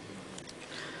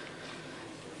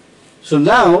 So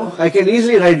now I can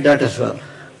easily write that as well.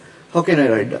 How can I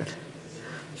write that?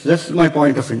 So that's my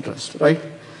point of interest, right?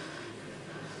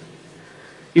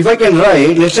 If I can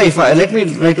write, let's say let me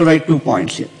try to write 2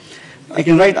 points here. I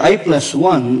can write I plus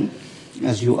 1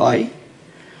 as ui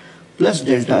plus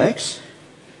delta x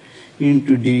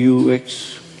into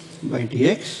dux by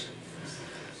dx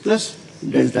plus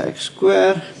delta x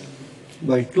square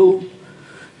by 2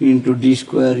 into d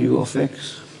square u of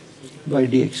x by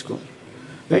dx square.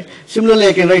 Right? Similarly,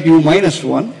 I can write u minus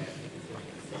 1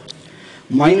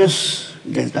 minus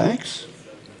delta x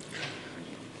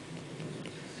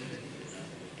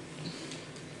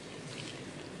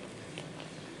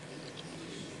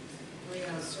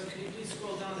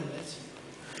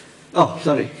Oh,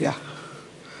 sorry, yeah,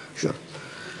 sure.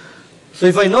 So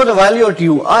if I know the value at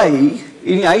ui,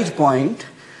 in ith point,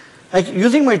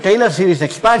 using my Taylor series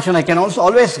expansion, I can also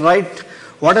always write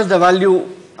what is the value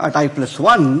at I plus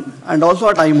 1 and also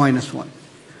at I minus 1.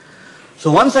 So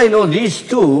once I know these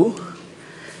two,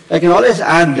 I can always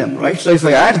add them, right? So if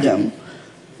I add them,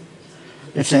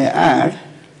 let's say I add,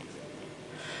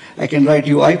 I can write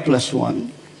ui plus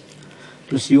 1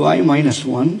 plus ui minus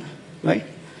 1, right?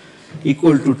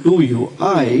 Equal to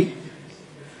 2ui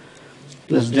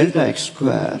plus delta x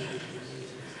square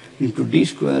into d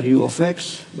square u of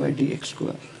x by dx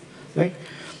square, right?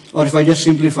 Or if I just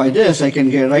simplify this, I can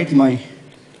write my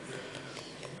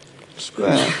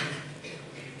square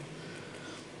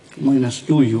minus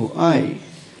 2ui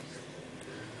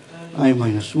I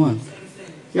minus 1.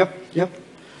 Yep,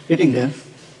 getting there.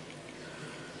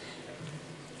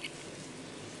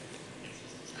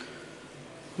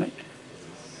 Right.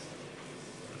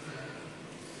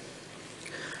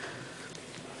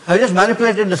 I just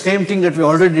manipulated the same thing that we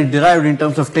already derived in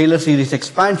terms of Taylor series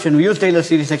expansion. We used Taylor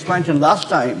series expansion last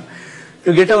time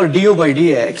to get our du by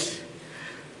dx.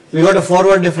 We got a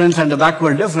forward difference and a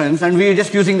backward difference, and we are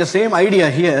just using the same idea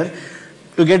here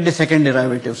to get the second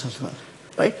derivatives as well,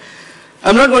 right?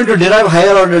 I'm not going to derive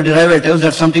higher order derivatives.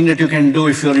 That's something that you can do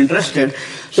if you're interested.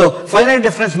 So finite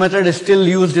difference method is still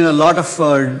used in a lot of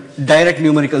direct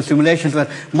numerical simulations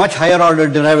where much higher order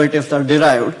derivatives are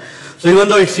derived. So even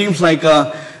though it seems like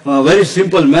a very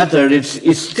simple method,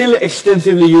 it's still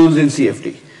extensively used in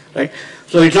CFD, right?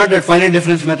 So it's not that finite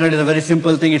difference method is a very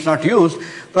simple thing, it's not used.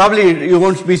 Probably you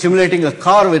won't be simulating a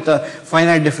car with a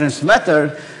finite difference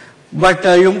method, But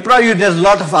there's a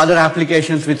lot of other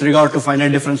applications with regard to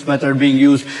finite difference method being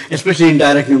used, especially in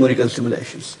direct numerical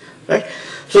simulations, right?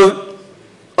 So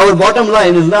our bottom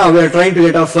line is now we are trying to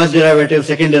get our first derivative,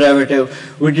 second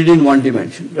derivative, we did in one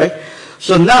dimension, right?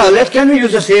 So now can we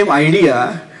use the same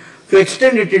idea to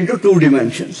extend it into two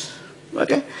dimensions,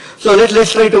 okay? So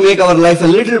let's try to make our life a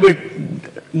little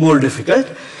bit more difficult.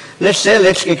 Let's try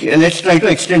to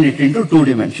extend it into two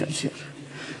dimensions here.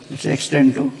 Let's say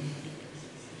extend to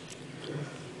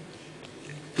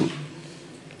 2.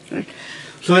 Right?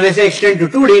 So when I say extend to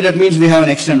 2D, that means we have an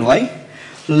x and y.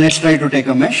 So let's try to take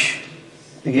a mesh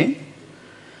again.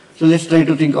 So let's try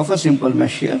to think of a simple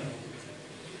mesh here.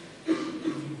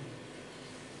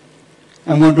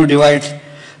 I'm going to divide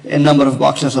a number of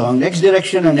boxes along the x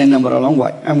direction and a number along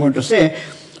y. I'm going to say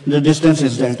the distance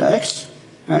is delta x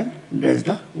and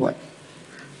delta y.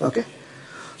 Okay.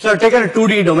 So I've taken a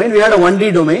 2D domain. We had a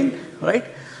 1D domain, right?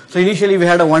 So initially we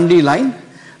had a 1D line.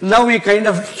 Now we kind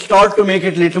of start to make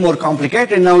it a little more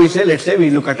complicated, and now we say, let's say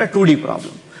we look at a 2D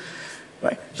problem,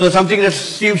 right? So something that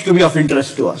seems to be of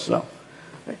interest to us now.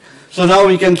 Right? So now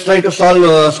we can try to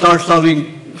start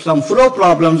solving some flow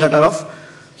problems that are of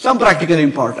some practical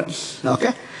importance.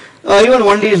 Okay. Even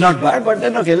 1D is not bad, but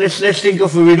then okay, let's think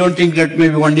of, we don't think that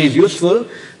maybe 1D is useful.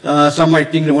 Some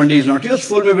might think that 1D is not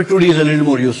useful. Maybe 2D is a little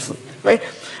more useful, right?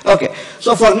 Okay.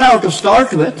 So for now, to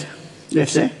start with,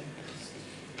 let's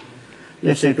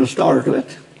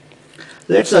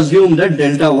assume that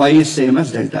delta y is same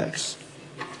as delta x.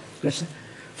 Let's say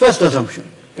first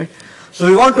assumption, right? So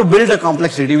we want to build a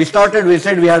complexity. We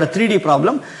said we had a 3D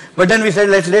problem, but then we said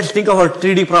let's think of our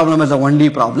 3D problem as a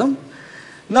 1D problem.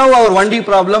 Now our 1D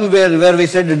problem where we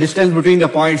said the distance between the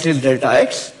points is delta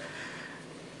x.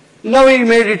 Now we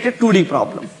made it a 2D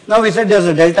problem. Now we said there's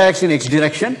a delta x in x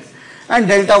direction and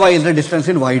delta y is the distance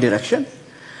in y direction.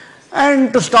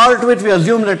 And to start with, we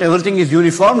assume that everything is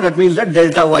uniform. That means that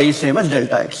delta y is same as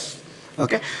delta x.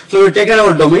 Okay. So we've taken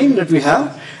our domain that we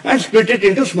have and split it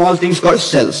into small things called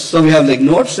cells. So we have like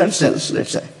nodes and cells,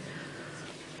 let's say.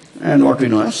 And what we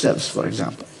know as cells, for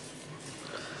example.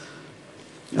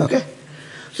 Okay.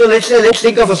 So let's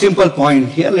think of a simple point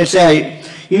here. Let's say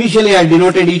initially I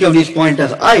denoted each of these points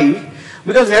as I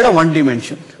because we had a one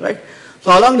dimension, right?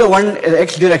 So along the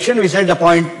x direction we said the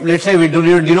point, let's say we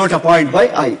denote a point by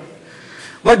I.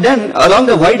 But then along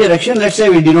the y direction, let's say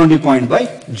we denote the point by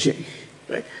j,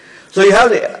 right? So you have,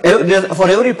 for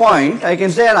every point, I can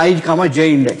say an I comma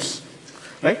j index,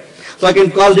 right? So I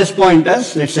can call this point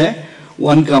as, let's say,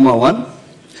 1 comma 1.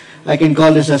 I can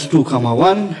call this as 2 comma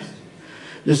 1.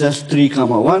 This as 3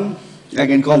 comma 1. I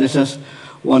can call this as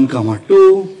 1 comma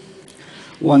 2,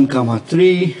 1 comma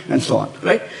 3, and so on,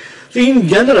 right? So in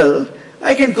general,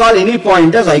 I can call any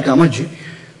point as I comma j.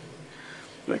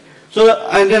 Right? So,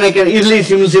 and then I can easily,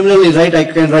 similarly write, I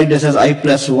can write this as I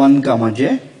plus 1 comma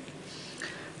j,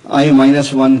 I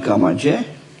minus 1 comma j,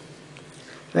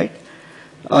 right?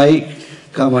 I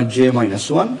comma j minus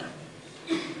 1,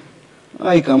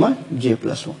 I comma j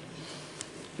plus 1.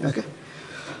 Okay.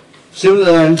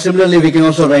 Similarly, we can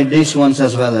also write these ones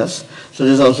as well as, so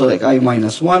this is also like I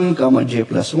minus 1 comma j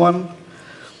plus 1.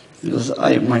 This is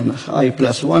I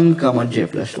plus 1 comma j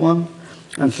plus 1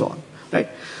 and so on, right?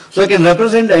 So I can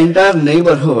represent the entire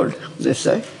neighborhood, let's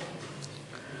say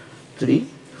 3,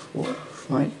 4,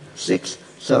 5, 6,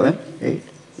 7, 8,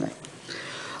 9.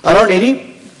 Around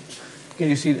any, can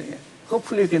you see that?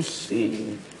 Hopefully you can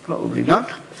see, probably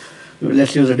not.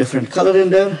 Let's use a different color in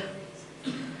there.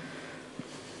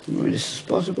 Maybe this is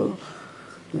possible.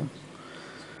 No.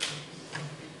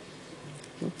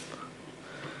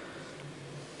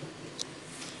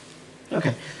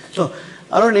 Okay, so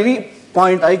around any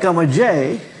point I comma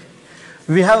j,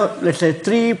 we have, let's say,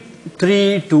 3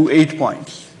 to 8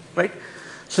 points, right?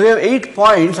 So we have 8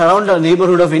 points around the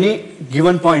neighborhood of any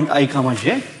given point I comma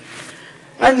j.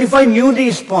 And if I knew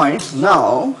these points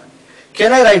now,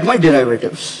 can I write my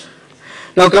derivatives?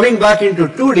 Now coming back into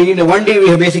 2D, in the 1D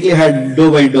we basically had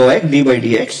dou by dou x, d by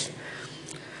dx.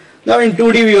 Now in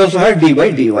 2D we also had d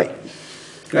by dy, right?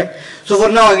 So for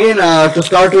now again, to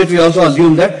start with, we also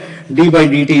assume that d by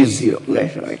dt is 0,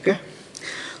 right? Okay.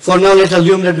 For now, let's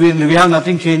assume that we have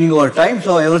nothing changing over time,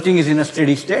 so everything is in a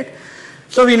steady state.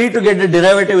 So we need to get the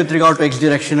derivative with regard to x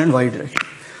direction and y direction.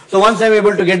 So once I'm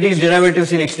able to get these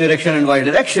derivatives in x direction and y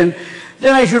direction,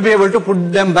 then I should be able to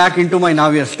put them back into my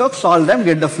Navier-Stokes, solve them,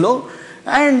 get the flow,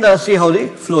 and see how the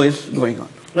flow is going on,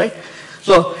 right?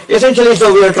 So essentially,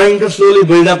 so we are trying to slowly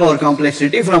build up our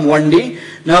complexity from 1D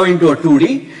now into a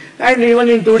 2D. And even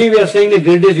in 2D, we are saying the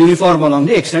grid is uniform along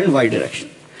the x and y direction.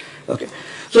 Okay.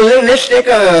 So let's take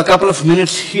a couple of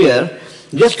minutes here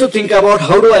just to think about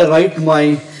how do I write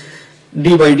my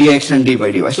d by dx and d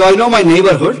by dy. So I know my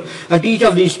neighborhood at each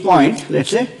of these points, let's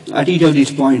say, at each of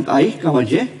these points I, comma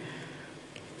j,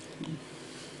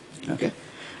 okay,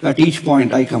 at each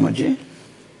point I, comma j,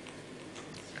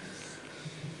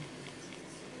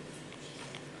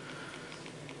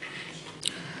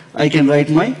 I can write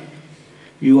my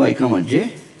ui, comma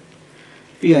j,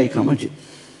 pi, comma j,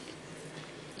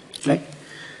 right?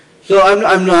 So or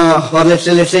let's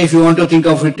say if you want to think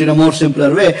of it in a more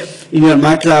simpler way, in your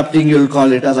MATLAB thing you'll call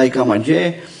it as I, comma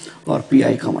j or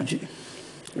pi, comma j,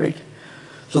 right?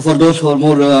 So for those who are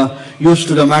more used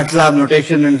to the MATLAB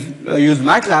notation and use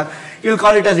MATLAB, you'll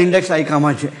call it as index I,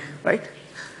 comma j, right?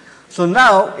 So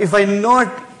now if I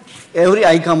note every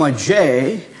I, comma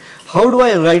j, how do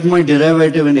I write my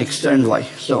derivative in x and y?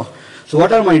 So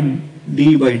what are my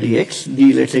d by dx,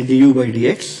 let's say du by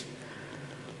dx,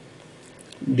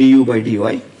 du by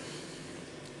dy,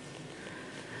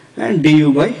 and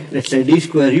du by, let's say, d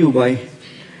square u by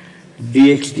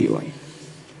dx dy,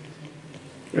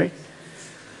 right?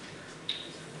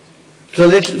 So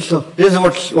this is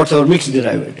what's our mixed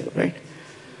derivative, right?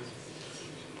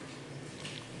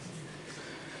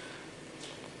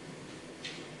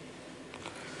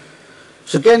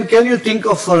 So can you think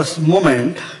of for a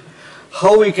moment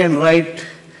how we can write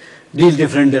these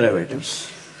different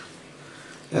derivatives?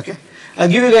 Okay, I'll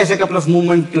give you guys a couple of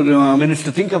minutes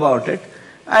to think about it,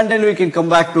 and then we can come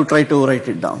back to try to write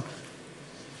it down.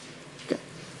 Okay.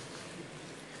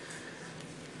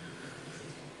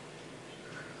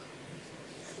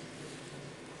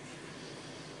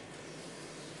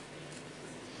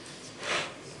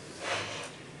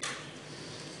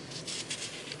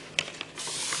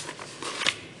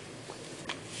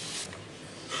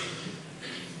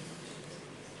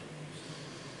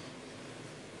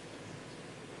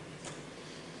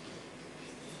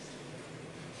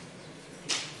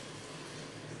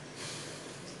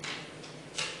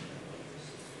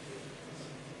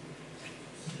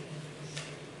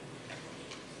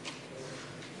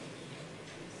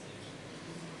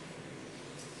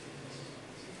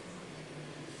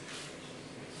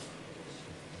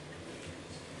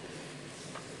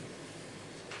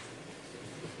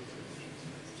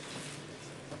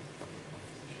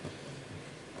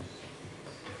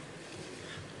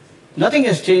 Nothing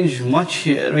has changed much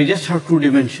here. We just have two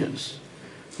dimensions,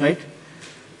 right?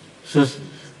 So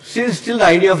still the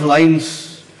idea of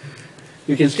lines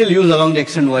you can still use along the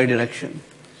x and y direction.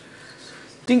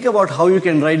 Think about how you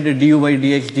can write the du by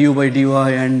dx, du by dy,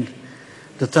 and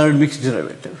the third mixed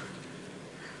derivative.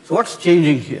 So what's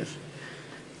changing here?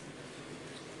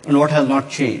 And what has not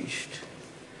changed?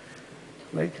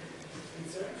 Right?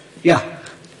 Yeah.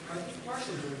 Are these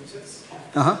partial derivatives?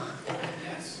 Uh-huh.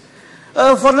 Yes.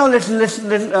 For now, let's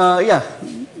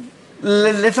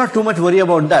not too much worry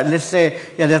about that. Let's say,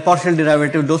 yeah, they're partial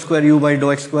derivative, dou square u by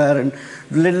dou x square, and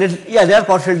they are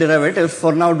partial derivatives.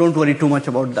 For now, don't worry too much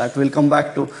about that. We'll come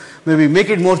back to maybe make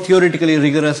it more theoretically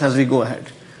rigorous as we go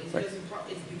ahead. Right.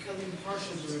 It's becoming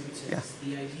partial derivatives. Yeah.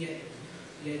 The idea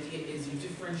is you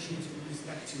differentiate with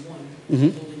respect to one,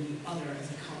 Mm-hmm. holding the other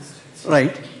as a constant.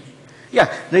 Right.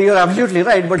 Yeah, you're absolutely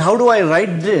right. But how do I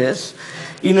write this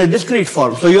in a discrete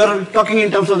form? So you're talking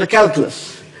in terms of the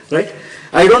calculus, right?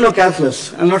 I don't know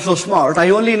calculus. I'm not so smart. I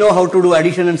only know how to do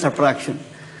addition and subtraction,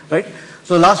 right?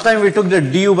 So last time we took the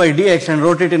du by dx and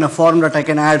wrote it in a form that I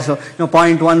can add. So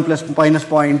 0.1 plus minus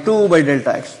 0.2 by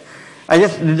delta x. I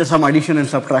just did some addition and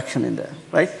subtraction in there,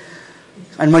 right?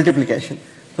 And multiplication.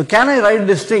 So can I write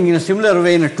this thing in a similar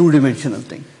way in a two-dimensional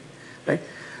thing, right?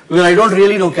 Because I don't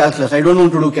really know calculus. I don't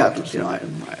want to do calculus. I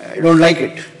don't like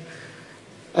it.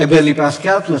 I barely pass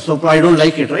calculus, so I don't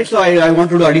like it, right? So I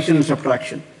want to do addition and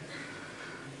subtraction.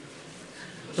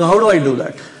 So how do I do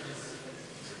that?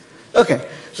 Okay,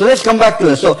 so let's come back to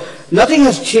this. So nothing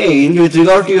has changed with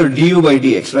regard to your du by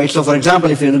dx, right? So for example,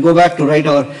 if you go back to write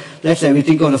our, let's say we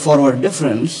think of the forward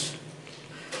difference.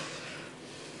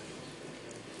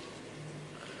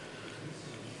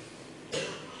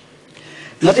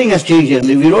 Nothing has changed here.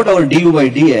 We wrote our du by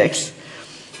dx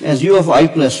as u of I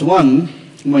plus 1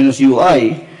 minus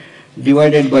ui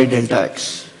divided by delta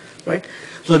x, right?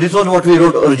 So this was what we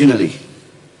wrote originally.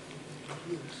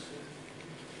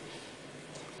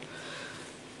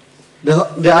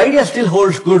 The idea still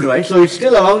holds good, right? So it's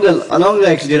still along the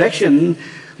x direction.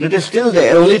 That is still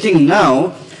there. Only thing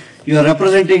now, you are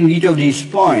representing each of these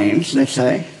points, let's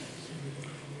say,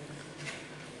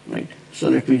 right? So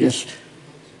let me just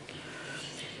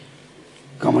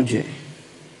comma j,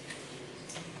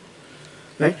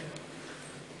 right?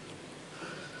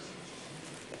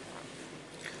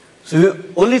 So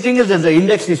the only thing is that the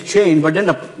index is changed, but then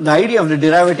the idea of the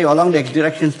derivative along the x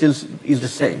direction still is the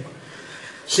same.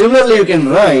 Similarly, you can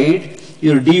write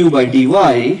your du by dy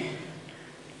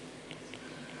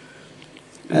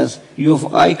as u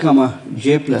of I comma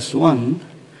j plus 1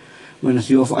 minus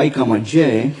u of I comma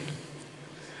j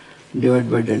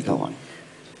divided by delta 1.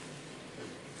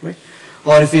 Right?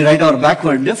 Or if we write our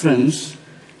backward difference,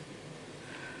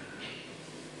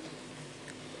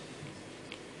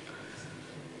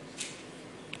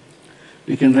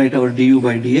 we can write our du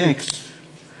by dx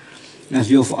as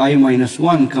u of I minus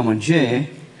 1 comma j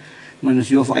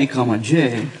minus u of I comma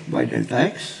j by delta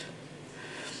x,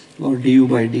 or du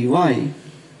by dy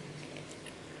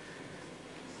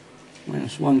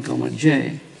minus 1 comma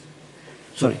j,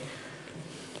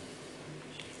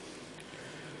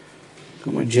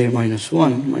 comma j minus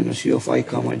 1 minus u of I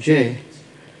comma j.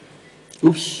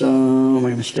 Oops,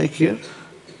 my mistake here.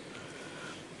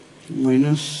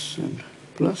 Minus and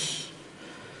plus,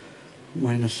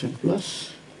 minus and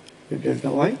plus, delta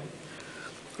y,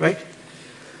 right?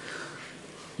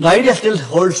 The idea still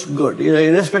holds good.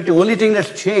 Irrespective, only thing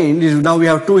that's changed is now we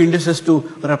have two indices to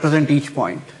represent each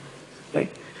point,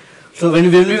 right? So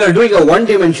when we were doing a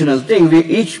one-dimensional thing,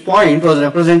 each point was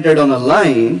represented on a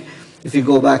line. If you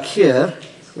go back here,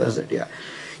 where's it? Yeah,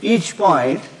 each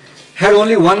point had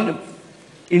only one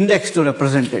index to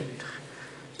represent it.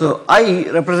 So I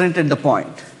represented the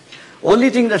point.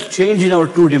 Only thing that's changed in our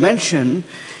two-dimension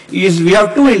is we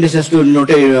have two indices to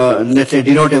let's say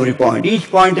denote every point. Each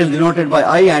point is denoted by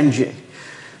I and j.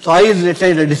 So I is, let's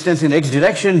say, the distance in x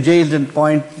direction, j is the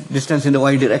point distance in the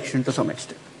y direction to some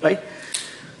extent, right?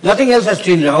 Nothing else has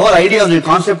changed. The whole idea of the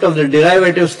concept of the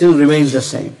derivative still remains the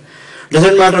same.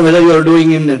 Doesn't matter whether you are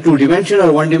doing in the two-dimension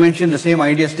or one-dimension, the same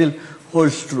idea still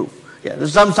holds true. Yeah,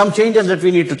 there's some changes that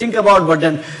we need to think about, but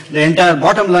then the entire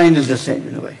bottom line is the same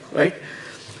in a way, right?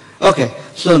 Okay,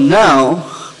 so now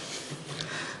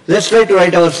let's try to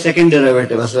write our second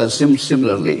derivative as well.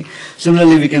 Similarly,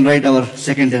 we can write our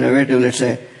second derivative. Let's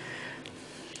say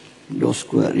dou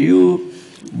square u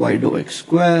by dou x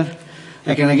square.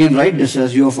 I can again write this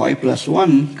as u of I plus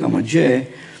 1 comma j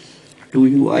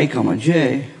 2ui comma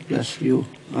j plus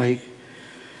ui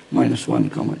minus 1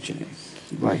 comma j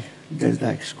by delta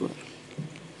x square.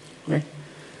 Right?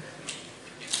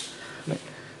 Right.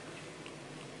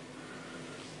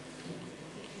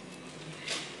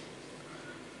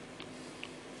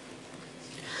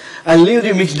 I'll leave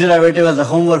the mixed derivative as a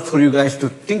homework for you guys to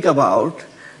think about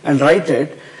and write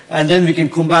it, and then we can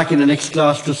come back in the next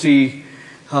class to see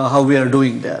how we are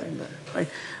doing there. Right?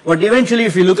 But eventually,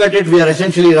 if you look at it, we are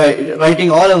essentially writing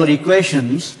all our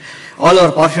equations, all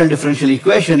our partial differential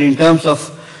equation in terms of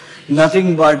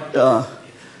nothing but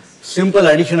simple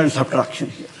addition and subtraction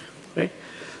here. Right?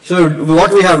 So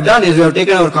what we have done is we have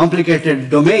taken our complicated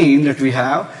domain that we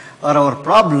have, or our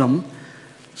problem,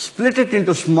 split it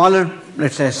into smaller,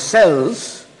 let's say,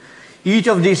 cells. Each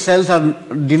of these cells are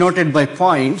denoted by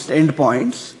points, end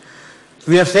points.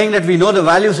 We are saying that we know the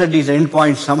values at these end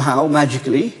points somehow,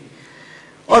 magically.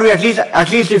 Or we at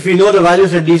least if we know the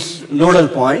values at these nodal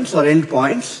points or end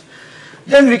points,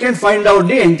 then we can find out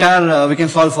the entire, we can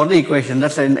solve for the equation.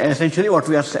 That's essentially what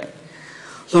we are saying.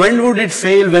 So when would it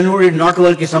fail, when would it not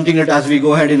work is something that as we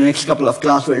go ahead in the next couple of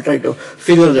classes, we'll try to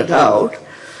figure that out.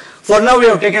 For now, we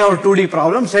have taken our 2D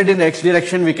problem, said in the x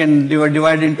direction we can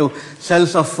divide into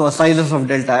cells of sizes of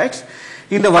delta x.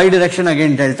 In the y direction,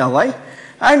 again delta y.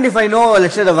 And if I know,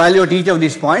 let's say, the value at each of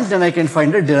these points, then I can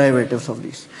find the derivatives of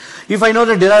these. If I know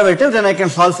the derivative, then I can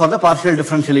solve for the partial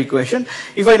differential equation.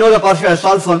 If I know the partial, I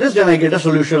solve for this, then I get a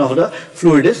solution of the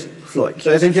fluid is flowing.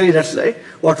 So essentially, that's like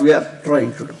what we are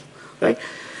trying to do, right?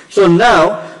 So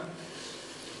now,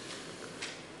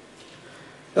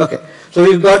 okay. So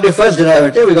we've got the first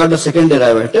derivative, we got the second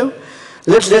derivative.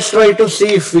 Let's try to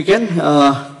see if we can,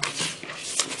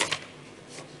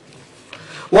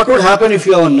 what would happen if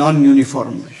you have a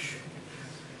non-uniform mesh?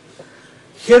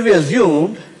 Here we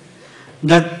assumed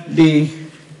that the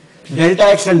delta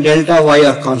x and delta y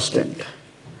are constant,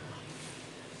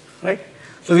 right?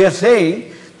 So we are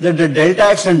saying that the delta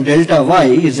x and delta y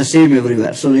is the same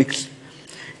everywhere. So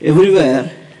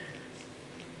everywhere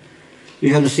we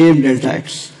have the same delta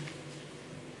x.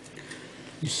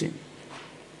 The same.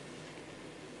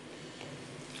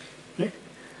 Right?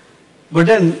 But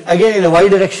then again in the y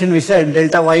direction we said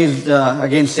delta y is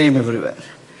again same everywhere.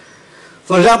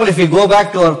 For example, if we go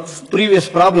back to our previous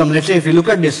problem, let's say if you look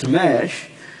at this mesh,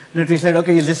 that we said,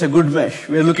 okay, is this a good mesh?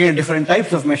 We are looking at different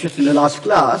types of meshes in the last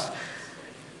class.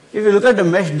 If you look at the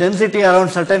mesh density around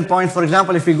certain points, for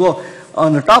example, if we go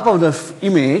on the top of the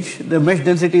image, the mesh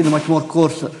density is much more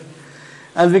coarser.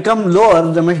 As we come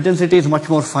lower, the mesh density is much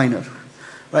more finer.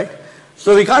 Right?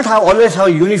 So we can't always have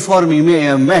a uniform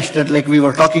mesh that like we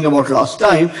were talking about last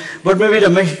time, but maybe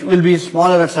the mesh will be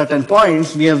smaller at certain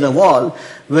points near the wall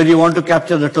where you want to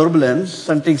capture the turbulence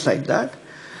and things like that.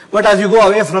 But as you go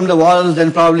away from the walls,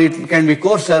 then probably it can be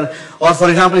coarser. Or for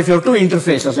example, if you have two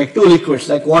interfaces, like two liquids,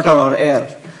 like water or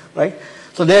air, right?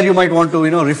 So there you might want to,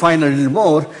 refine a little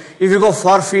more. If you go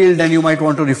far field, then you might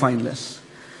want to refine less.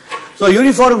 So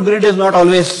uniform grid is not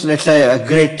always, let's say, a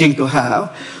great thing to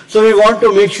have. So we want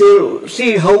to make sure,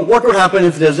 see what would happen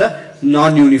if there's a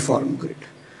non-uniform grid,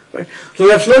 right? So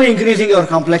we are slowly increasing our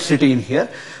complexity in here.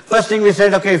 First thing we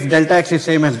said, okay, if delta x is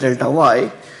same as delta y,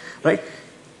 right?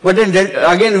 But then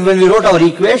again, when we wrote our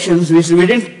equations, we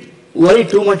didn't worry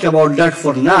too much about that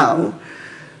for now.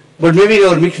 But maybe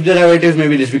our mixed derivatives,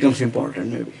 maybe this becomes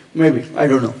important, maybe, I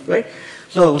don't know, right?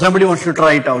 So somebody wants to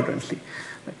try it out and see.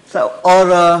 So,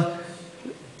 or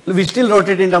we still wrote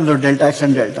it in terms of delta x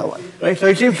and delta y, right? So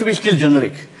it seems to be still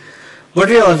generic. But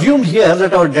we have assumed here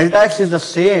that our delta x is the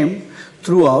same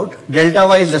throughout, delta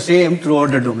y is the same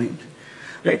throughout the domain,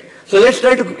 right? So let's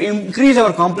try to increase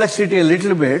our complexity a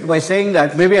little bit by saying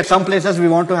that maybe at some places we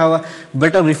want to have a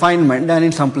better refinement than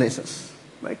in some places,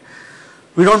 right?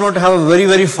 We don't want to have a very,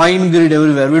 very fine grid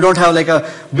everywhere. We don't have like a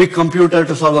big computer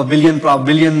to solve a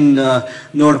billion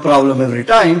node problem every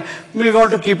time. We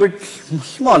want to keep it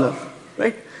smaller,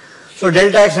 right? So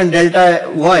delta x and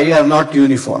delta y are not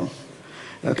uniform,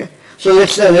 okay? So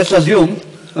let's assume,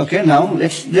 okay, now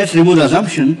let's remove the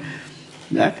assumption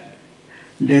that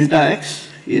delta x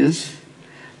is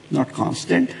not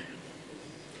constant,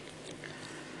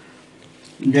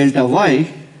 delta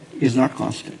y is not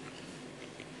constant,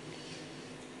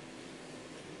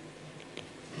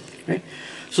 right?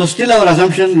 So still our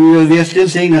assumption, we are still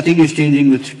saying nothing is changing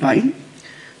with time,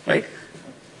 right?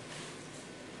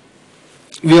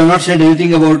 We have not said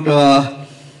anything about,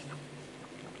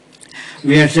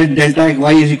 we had said delta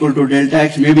y is equal to delta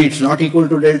x, maybe it's not equal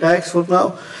to delta x for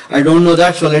now, I don't know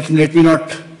that, so let me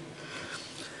not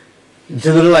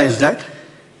generalize that.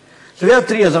 So we have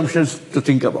three assumptions to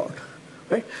think about,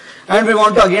 right? And we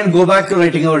want to again go back to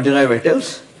writing our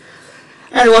derivatives.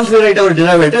 And once we write our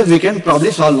derivatives, we can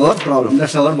probably solve our problem.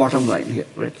 That's our bottom line here,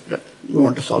 right? We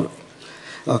want to solve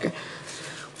it. Okay.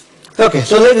 Okay,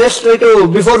 so let's try to,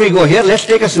 before we go here, let's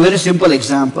take a very simple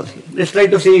example here. Let's try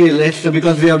to see,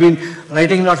 because we have been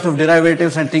writing lots of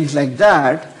derivatives and things like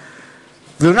that,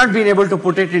 we've not been able to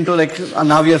put it into like a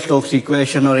Navier-Stokes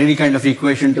equation or any kind of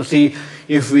equation to see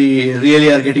if we really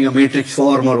are getting a matrix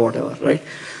form or whatever, right?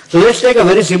 So let's take a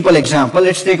very simple example.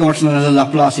 Let's take what's known as a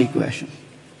Laplace equation.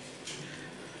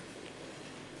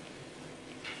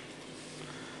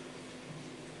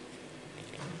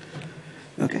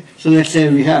 Okay, so let's say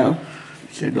we have,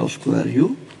 say, dou square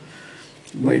u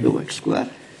by dou x square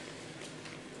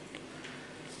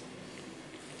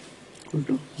equal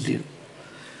to 0.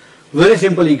 Very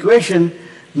simple equation,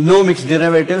 no mixed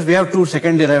derivatives. We have two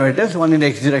second derivatives, one in the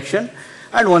x direction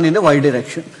and one in the y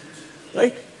direction,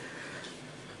 right?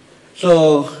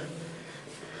 So,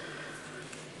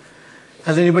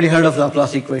 has anybody heard of the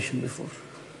Laplace equation before?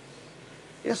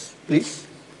 Yes, please.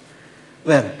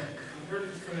 Where? I've heard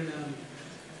it from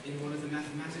in one of the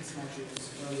mathematics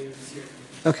modules earlier this year.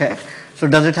 Okay. So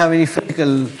does it have any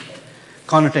physical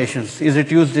connotations? Is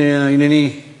it used in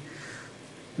any,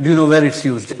 do you know where it's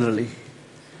used generally?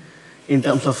 In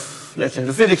terms of, let's say,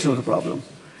 the physics of the problem.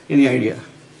 Any idea?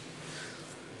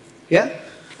 Yeah?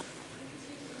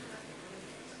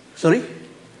 Sorry?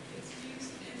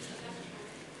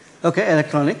 Okay,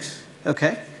 electronics.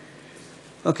 Okay.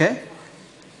 Okay.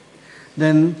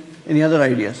 Then any other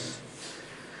ideas?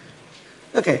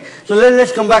 Okay, so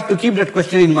let's come back to keep that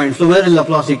question in mind. So where is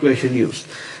Laplace equation used?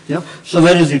 So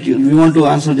where is it used? We want to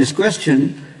answer this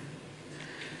question.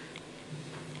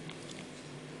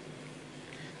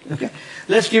 Okay,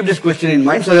 let's keep this question in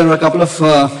mind. So there are a couple of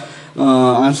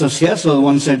answers here. So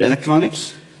one said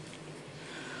electronics,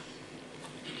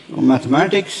 or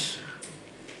mathematics.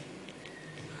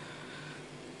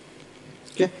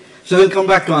 Okay, so we'll come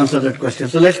back to answer that question.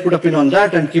 So let's put a pin on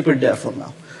that and keep it there for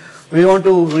now. We want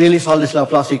to really solve this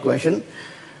Laplace equation.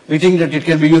 We think that it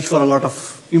can be used for a lot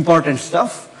of important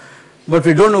stuff, but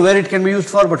we don't know where it can be used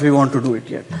for, but we want to do it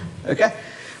yet. Okay?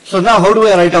 So now how do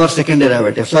I write our second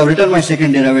derivative? So I've written my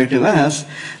second derivative as,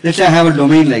 let's say I have a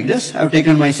domain like this. I've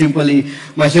taken my simply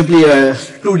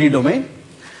 2D domain.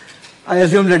 I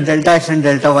assume that delta x and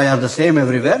delta y are the same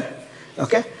everywhere.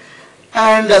 Okay?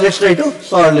 And let's try to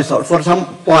solve this out. For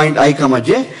some point I comma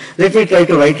j, let me try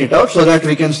to write it out so that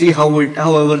we can see how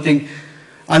everything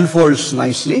unfolds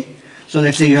nicely. So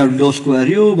let's say you have dou square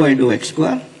u by dou x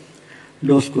square,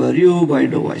 dou square u by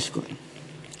dou y square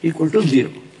equal to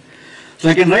 0. So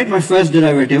I can write my first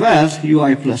derivative as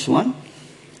ui plus 1,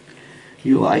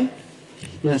 ui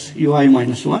plus ui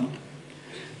minus 1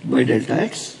 by delta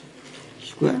x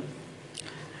square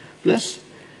plus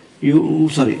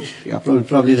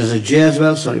probably there's a j as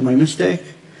well, sorry, my mistake,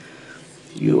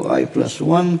 ui plus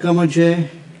 1 comma j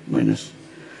minus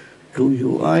 2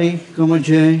 ui comma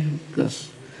j plus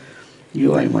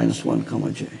ui minus 1 comma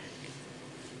j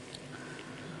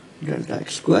delta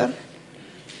x square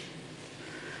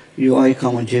ui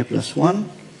comma j plus 1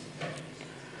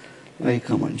 I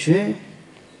comma j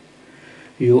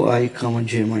ui comma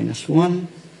j minus 1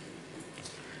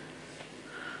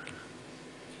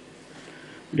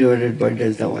 divided by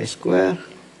delta y square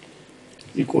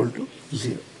equal to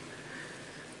 0.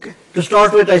 Okay. To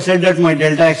start with, I said that my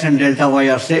delta x and delta y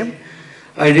are same.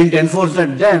 I didn't enforce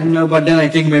that then, but then I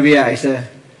think maybe it's a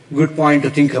good point to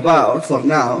think about for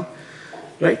now,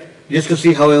 right? Just to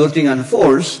see how everything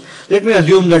unfolds. Let me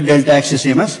assume that delta x is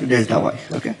same as delta y.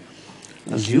 Okay.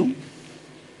 Assume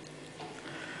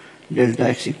delta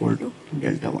x equal to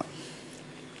delta y.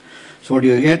 So what do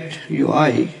you get?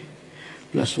 ui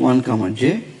plus 1 comma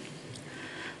j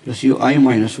plus ui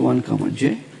minus 1 comma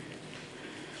j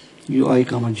ui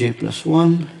comma j plus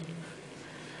 1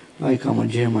 I comma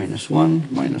j minus 1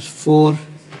 minus 4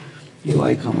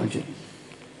 ui comma j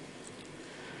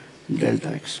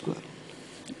delta x square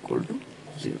equal to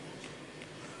 0.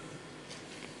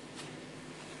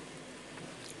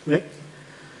 Right?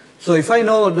 So if I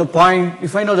know the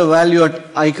value at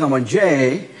I comma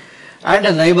j and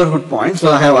a neighborhood point,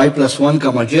 so I have I plus 1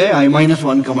 comma j, I minus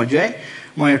 1 comma j,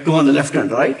 my 2 on the left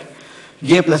and right,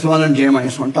 j plus 1 and j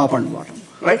minus 1 top and bottom,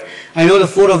 right? I know the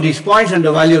 4 of these points and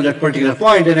the value of that particular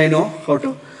point, and I know how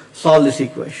to solve this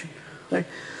equation, right?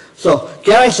 So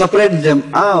can I separate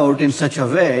them out in such a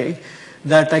way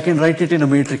that I can write it in a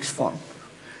matrix form?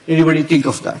 Anybody think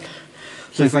of that?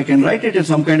 So if I can write it in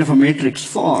some kind of a matrix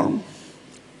form,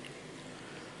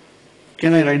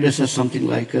 can I write this as something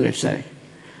like, let's say,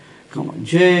 comma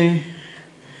j,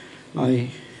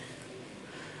 let's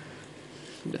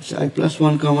say I plus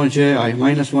 1 comma j, I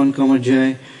minus 1 comma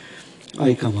j,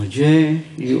 I comma j,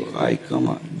 ui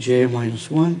comma j minus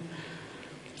 1,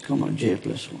 comma j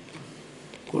plus 1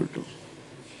 equal to.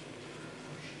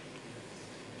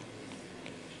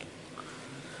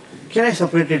 Can I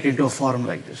separate it into a form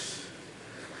like this?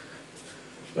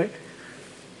 Right?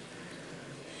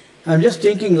 I'm just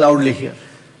thinking loudly here.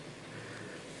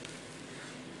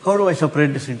 How do I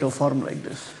separate this into a form like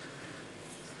this?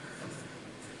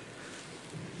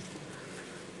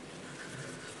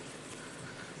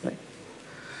 Right.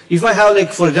 If I have,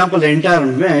 like, for example, the entire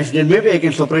mesh, then maybe I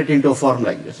can separate it into a form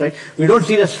like this, right? We don't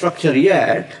see the structure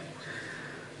yet,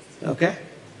 okay?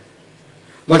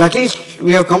 But at least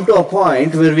we have come to a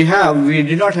point where we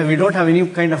don't have any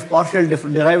kind of partial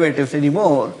derivatives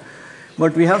anymore,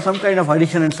 but we have some kind of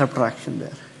addition and subtraction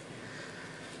there.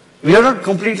 We have not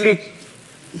completely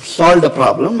solved the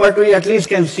problem, but we at least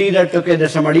can see that, okay,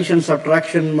 there's some addition,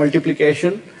 subtraction,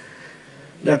 multiplication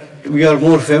that we are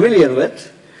more familiar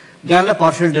with than the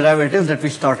partial derivatives that we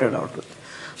started out with.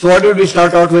 So what did we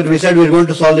start out with? We said we're going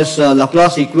to solve this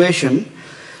Laplace equation,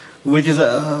 which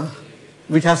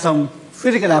has some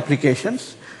physical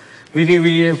applications.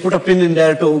 We put a pin in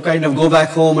there to kind of go back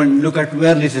home and look at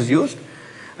where this is used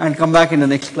and come back in the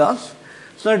next class.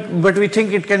 But we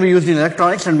think it can be used in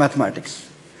electronics and mathematics,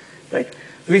 right?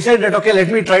 We said that, okay, let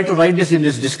me try to write this in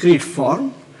this discrete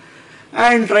form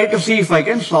and try to see if I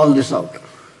can solve this out,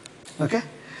 okay?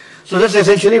 So that's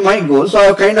essentially my goal. So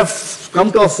I've kind of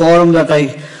come to a form that I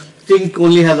think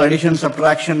only has addition,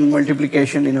 subtraction,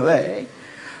 multiplication in a way,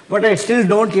 but I still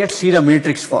don't yet see the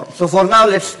matrix form. So for now,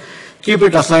 let's keep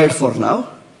it aside for now,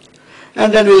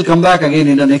 and then we'll come back again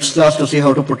in the next class to see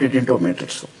how to put it into a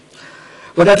matrix form.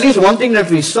 But at least one thing that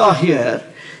we saw here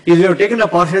is we have taken a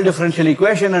partial differential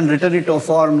equation and written it to a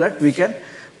form that we can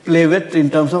play with in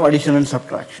terms of addition and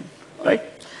subtraction, right?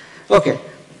 Okay.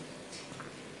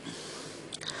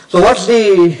 So what's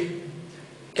the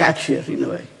catch here in a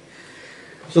way?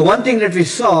 So one thing that we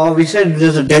saw, we said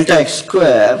there's a delta x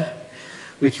square,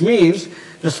 which means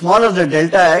the smaller the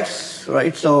delta x,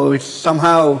 right? So it's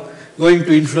somehow going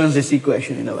to influence this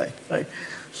equation in a way, right?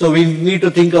 So we need to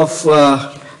think of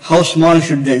how small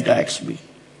should delta x be.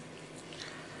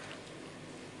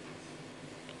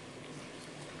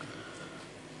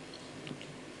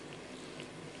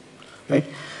 Right?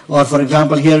 Or for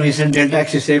example, here we said delta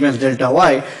x is same as delta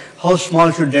y. How small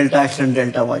should delta x and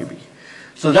delta y be?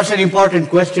 So that's an important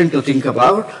question to think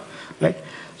about, right?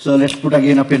 So let's put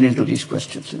again a pin into these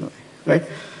questions in a way, right?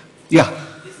 Yeah.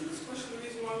 Isn't this question the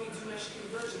reason why we do mesh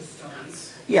convergence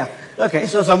studies? Yeah. Okay,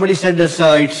 so somebody said this,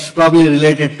 it's probably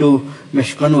related to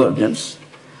mesh convergence.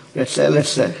 Let's say. It is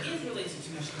related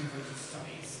to mesh convergence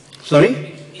studies. Sorry?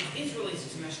 It is related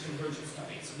to mesh convergence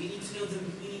studies. We need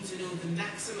to know the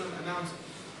maximum amount.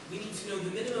 We need to know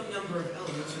the minimum number of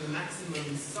elements or the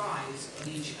maximum size of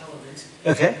each element.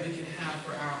 Okay. That we can have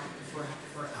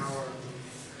for our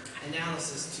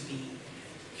analysis to be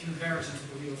convergent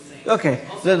to the real thing. Okay.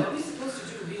 Also, are we supposed to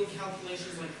do real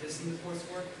calculations like this in the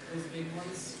coursework? Those big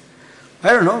ones?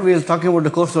 I don't know. We'll talk about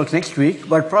the coursework next week,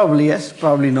 but probably yes,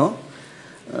 probably no.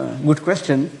 Good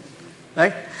question,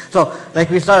 right? So, like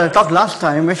we talked last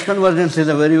time, mesh convergence is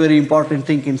a very, very important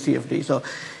thing in CFD. So,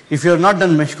 if you're not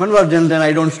done mesh convergence, then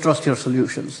I don't trust your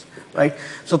solutions, right?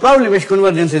 So, probably mesh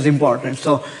convergence is important.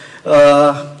 So,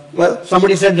 well,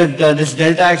 somebody said that this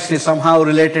delta x is somehow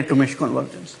related to mesh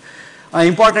convergence. An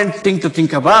important thing to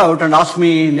think about, and ask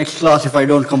me next class if I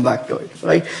don't come back to it,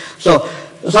 right? So,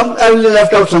 I will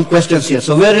left out some questions here.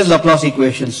 So, where is Laplace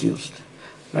equations used,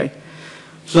 right?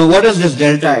 So, what is this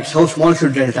delta x? How small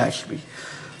should delta x be?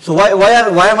 So, why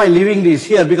am I leaving these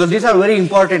here? Because these are very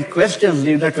important questions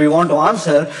that we want to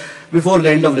answer before the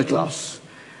end of the class,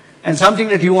 and something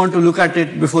that you want to look at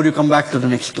it before you come back to the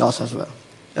next class as well.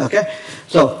 Okay?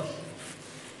 So,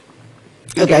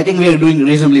 okay, I think we are doing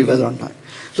reasonably well on time.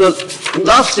 So,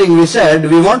 last thing we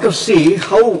said, we want to see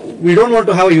how we don't want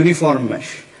to have a uniform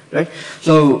mesh. Right?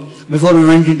 So, before we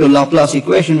went into Laplace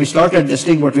equation, we started this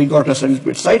thing, but we got us a little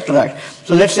bit sidetracked.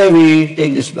 So, let's say we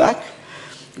take this back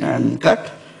and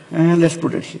cut, and let's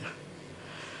put it here.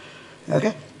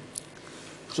 Okay?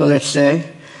 So, let's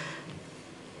say,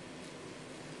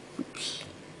 oops.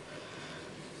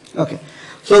 Okay.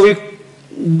 So, we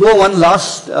go one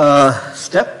last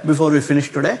step before we finish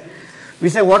today. We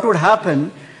say what would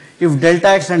happen if delta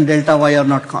x and delta y are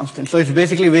not constant. So, it's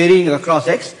basically varying across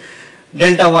x.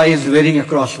 Delta y is varying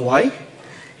across y,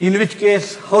 in which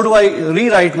case, how do I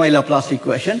rewrite my Laplace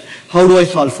equation? How do I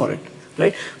solve for it,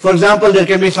 right? For example, there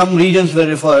can be some regions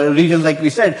where, for regions like we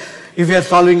said, if we are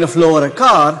solving the flow over a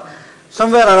car,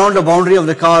 somewhere around the boundary of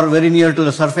the car, very near to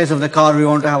the surface of the car, we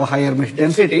want to have a higher mesh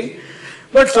density.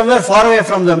 But somewhere far away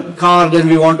from the car, then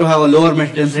we want to have a lower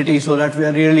mesh density so that we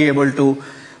are really able to,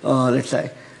 let's say,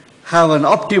 have an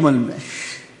optimal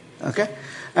mesh, okay?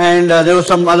 And there were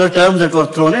some other terms that were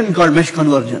thrown in called mesh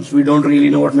convergence. We don't really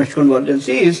know what mesh convergence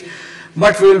is,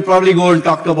 but we will probably go and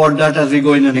talk about that as we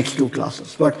go in the next two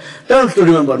classes. But terms to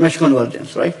remember, mesh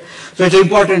convergence, right? So it's an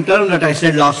important term that I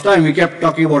said last time. We kept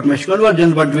talking about mesh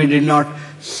convergence, but we did not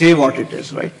say what it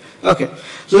is, right? Okay,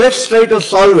 so let's try to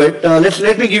solve it.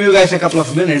 Let me give you guys a couple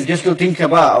of minutes just to think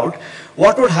about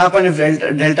what would happen if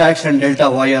delta x and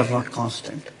delta y are not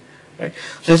constant, right?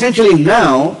 So essentially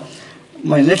now,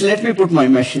 let me put my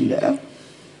mesh in there.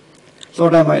 So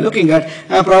what am I looking at?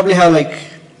 I probably have like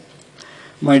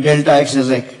my delta x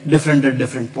is like different at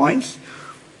different points.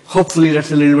 Hopefully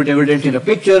that's a little bit evident in the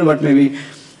picture, but maybe,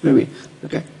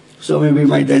 okay. So maybe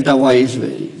my delta y is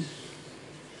varying.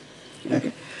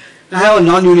 Okay. I have a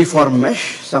non-uniform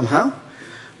mesh somehow.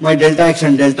 My delta x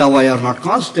and delta y are not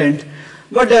constant,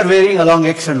 but they are varying along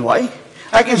x and y.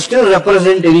 I can still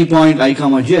represent any point I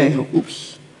comma j. Oops.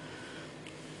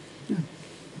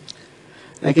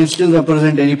 I can still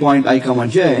represent any point I comma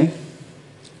j,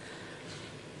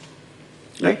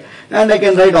 right? And I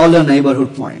can write all the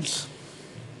neighborhood points.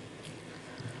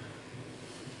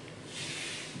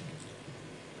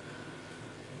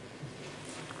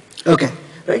 Okay,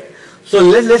 right? So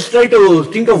let's try to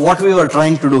think of what we were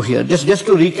trying to do here. Just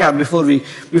to recap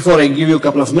before I give you a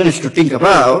couple of minutes to think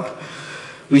about,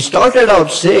 we started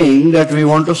out saying that we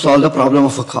want to solve the problem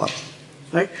of a car,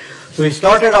 right? So we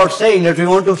started out saying that we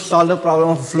want to solve the problem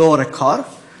of flow or a car,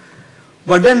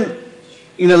 but then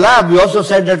in a lab we also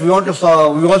said that we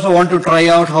also want to try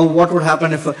out what would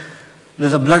happen if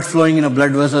there's a blood flowing in a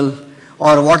blood vessel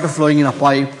or water flowing in a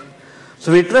pipe.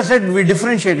 So we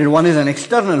differentiated. One is an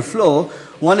external flow,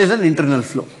 one is an internal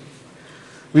flow.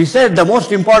 We said the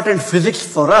most important physics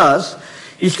for us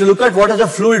is to look at what is a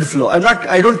fluid flow.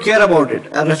 I don't care about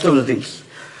it, the rest of the things.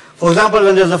 For example,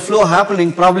 when there's a flow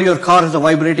happening, probably your car is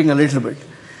vibrating a little bit.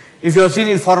 If you're seen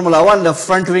in Formula 1, the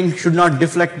front wing should not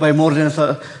deflect by more than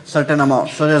a certain amount.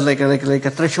 So there's like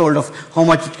a threshold of how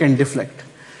much it can deflect.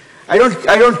 I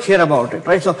don't care about it,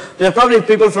 right? So there are probably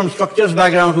people from structures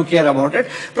background who care about it.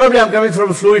 Probably I'm coming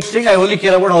from a fluids thing. I only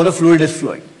care about how the fluid is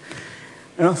flowing.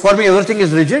 You know, for me, everything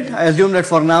is rigid. I assume that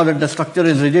for now that the structure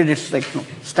is rigid. It's like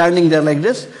standing there like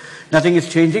this. Nothing is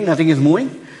changing. Nothing is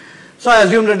moving. So I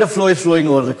assume that the flow is flowing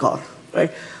over the car,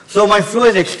 right? So my flow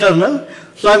is external.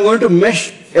 So I'm going to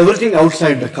mesh everything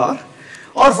outside the car.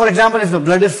 Or for example, if the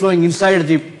blood is flowing inside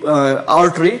the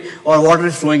artery or water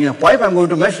is flowing in a pipe, I'm going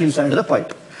to mesh inside the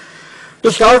pipe.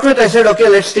 To start with, I said, okay,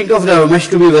 let's think of the mesh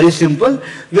to be very simple.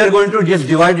 We are going to just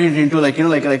divide it into like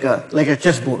a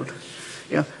chessboard.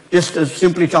 Yeah, just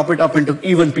simply chop it up into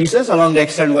even pieces along the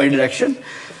x and y direction.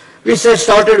 We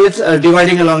started with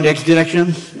dividing along the x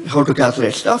direction, how to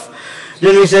calculate stuff.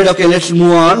 Then we said, okay, let's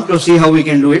move on to see how we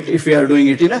can do it if we are doing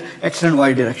it in a x and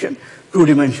y direction,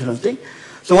 two-dimensional thing.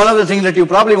 So one of the things that you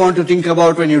probably want to think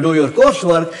about when you do your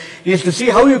coursework is to see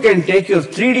how you can take your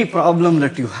 3D problem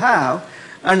that you have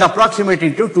and approximate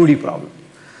it to 2D problem,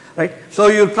 right? So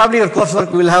your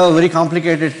coursework will have a very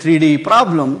complicated 3D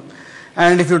problem,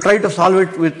 and if you try to solve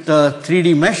it with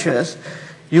 3D meshes,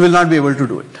 you will not be able to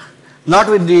do it.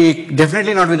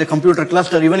 Definitely not with the computer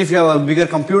cluster. Even if you have a bigger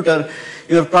computer,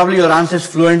 your ANSYS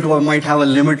Fluent might have a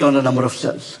limit on the number of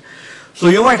cells. So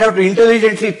you might have to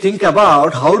intelligently think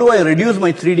about how do I reduce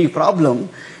my 3D problem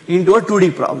into a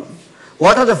 2D problem.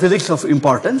 What are the physics of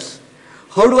importance?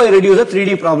 How do I reduce a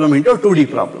 3D problem into a 2D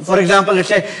problem? For example, let's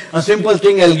say a simple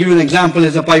thing, I'll give you an example,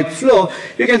 is a pipe flow.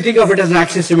 You can think of it as an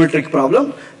axis symmetric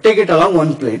problem. Take it along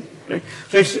one plane. Right?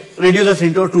 So it reduces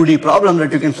into a 2D problem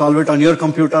that you can solve it on your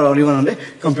computer or even on the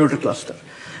computer cluster.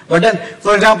 But then,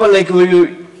 for example, like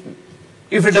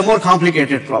if it's a more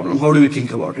complicated problem, how do we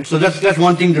think about it? So that's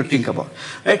one thing to think about.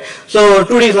 Right? So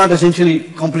 2D is not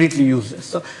essentially completely useless.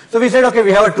 So we said, okay,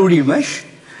 we have a 2D mesh.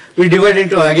 We divide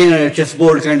into, again, a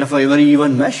chessboard kind of a very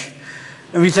even mesh.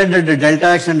 And we said that the delta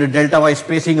x and the delta y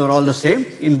spacing are all the same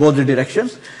in both the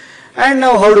directions. And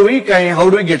now how do we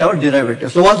get our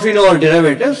derivatives? So once we know our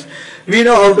derivatives, we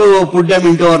know how to put them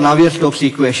into our Navier-Stokes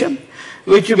equation,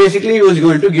 which basically is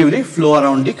going to give the flow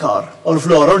around the car or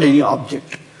flow around any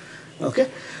object. Okay?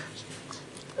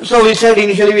 So we said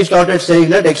initially we started saying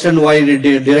that x and y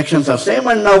directions are same,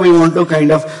 and now we want to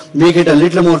kind of make it a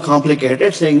little more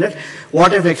complicated, saying that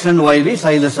what if x and y, the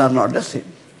sizes are not the same?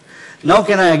 Now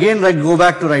can I again go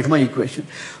back to write my equation?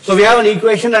 So we have an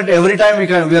equation that every time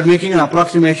we are making an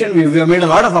approximation, we have made a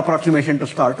lot of approximation to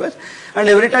start with, and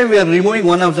every time we are removing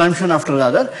one assumption after the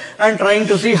other and trying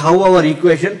to see how our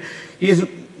equation is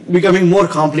becoming more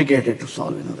complicated to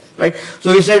solve in a way, right?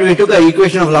 So we said we took an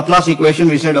equation of Laplace equation,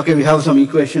 we said okay, we have some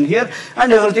equation here,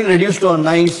 and everything reduced to a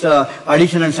nice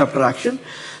addition and subtraction.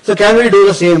 So can we do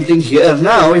the same thing here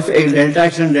now if delta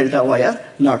x and delta y are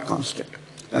not constant?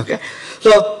 Okay,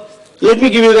 so let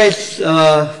me give you guys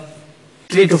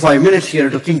 3 to 5 minutes here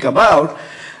to think about,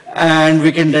 and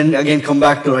we can then again come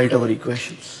back to write our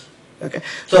equations. Okay,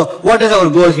 so what is our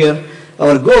goal here?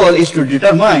 Our goal is to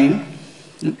determine,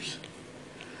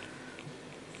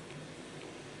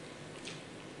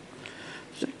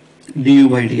 du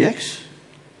by dx,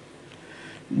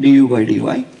 du by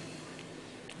dy,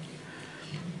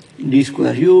 d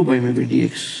square u by maybe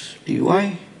dx dy,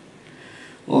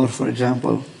 or for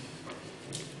example,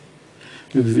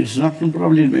 maybe it's not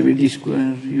probably maybe d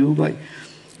square u by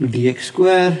dx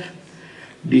square,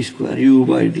 d square u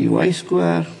by dy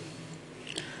square,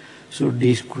 so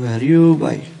d square u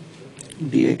by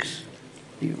dx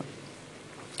dy.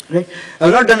 Right?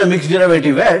 I've not done a mixed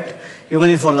derivative yet,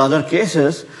 even for the other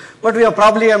cases, but we are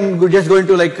probably, I'm just going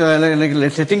to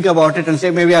let's say think about it and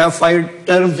say maybe I have 5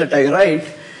 terms that I write.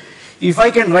 If I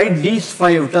can write these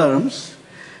 5 terms,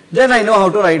 then I know how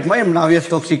to write my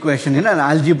Navier-Stokes equation in an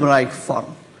algebraic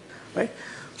form, right?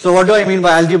 So what do I mean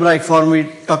by algebraic form? We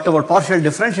talked about partial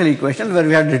differential equations where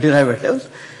we had the derivatives.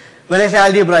 When I say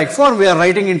algebraic form, we are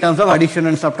writing in terms of addition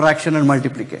and subtraction and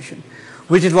multiplication,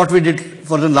 which is what we did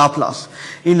for the Laplace.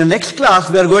 In the next class,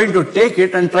 we are going to take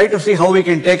it and try to see how we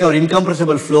can take our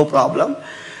incompressible flow problem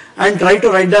and try to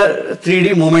write the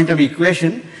 3D momentum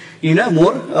equation in a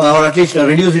more, or at least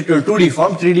reduce it to a 2D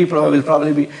form. 3D will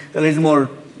probably be a little more,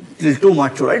 too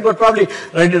much to write, but probably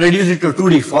reduce it to a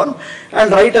 2D form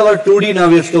and write our 2D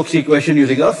Navier-Stokes equation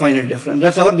using our finite difference.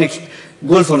 That's our next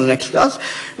goal for the next class.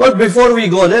 But before we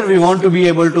go there, we want to be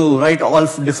able to write all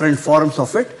different forms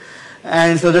of it.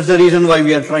 And so that's the reason why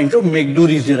we are trying to do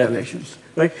these derivations,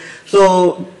 right?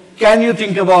 So can you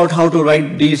think about how to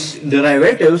write these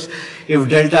derivatives if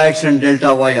delta x and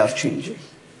delta y are changing?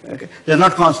 Okay, they're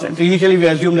not constant. Initially we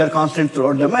assumed they're constant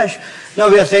throughout the mesh. Now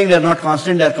we are saying they're not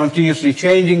constant, they're continuously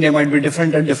changing. They might be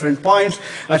different at different points.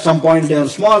 At some point they're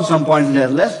small, some point they're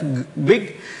less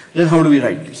big. Then how do we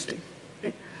write this thing?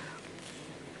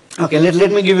 Okay,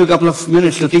 let me give you a couple of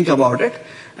minutes to think about it,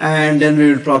 and then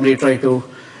we will probably try to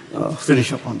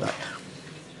finish up on that.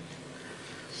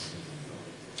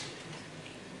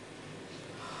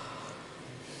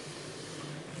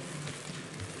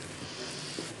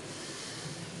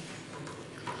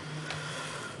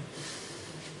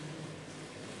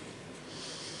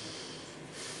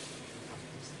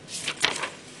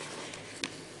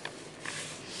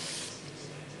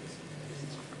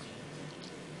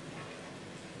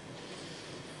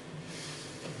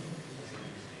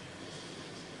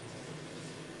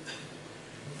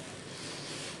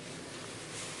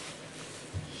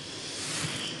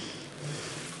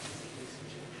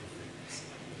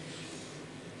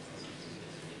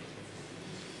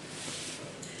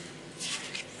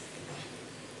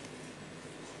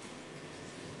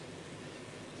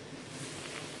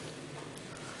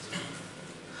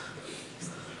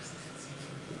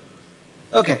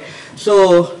 Okay,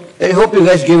 so I hope you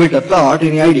guys gave it a thought.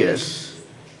 Any ideas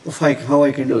of how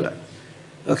I can do that?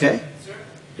 Okay? Sir,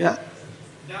 Yeah?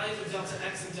 values of delta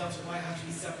x and delta y have to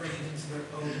be separated into their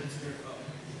own.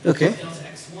 Okay. Delta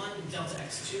x1, delta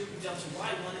x2, delta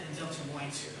y1, and delta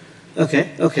y2.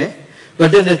 Okay, okay.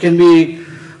 But then there can be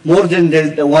more than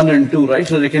delta 1 and 2, right?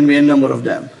 So there can be a number of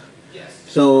them. Yes.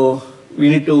 So we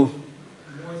need to... More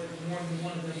than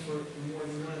one of them for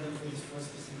a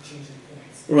specific change in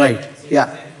points. Right, So yeah.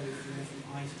 for example, if we went from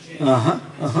I to j, Uh-huh,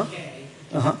 I uh-huh, to k,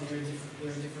 uh-huh. there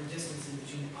are different distances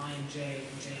between I and j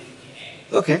and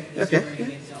k. Okay, So okay. we're going to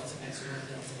get delta x1,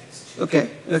 delta x2. Okay,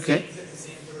 okay.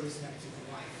 Same for respect to the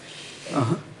y.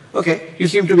 Uh-huh. Okay, you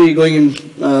seem to be going in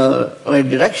right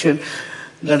direction.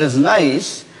 That is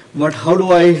nice, but how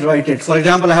do I write it? For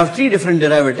example, I have three different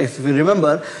derivatives, if you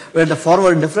remember, where the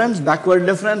forward difference, backward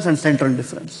difference, and central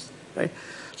difference, right?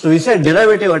 So we said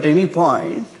derivative at any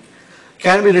point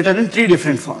can be written in three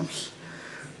different forms,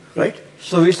 right?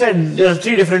 So we said there are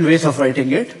three different ways of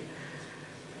writing it,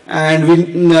 and we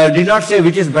did not say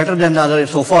which is better than the other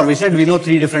so far. We said we know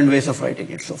three different ways of writing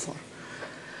it so far.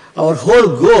 Our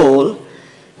whole goal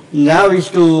now is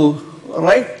to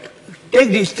take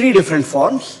these three different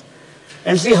forms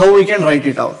and see how we can write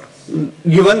it out,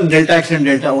 given delta x and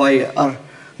delta y are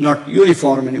not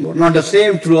uniform anymore, not the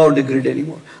same throughout the grid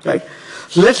anymore, right?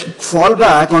 So let's fall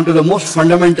back onto the most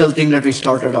fundamental thing that we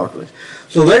started out with.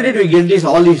 So where did we get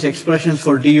all these expressions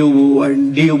for du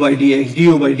and du by dx,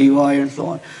 du by dy, and so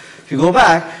on? If you go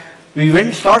back,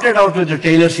 we started out with the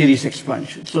Taylor series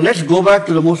expansion. So let's go back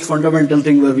to the most fundamental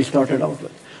thing where we started out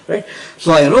with, right?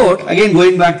 So I wrote, again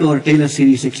going back to our Taylor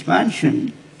series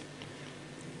expansion,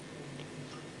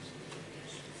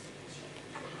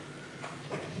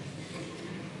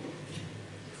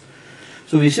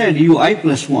 so we said ui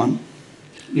plus 1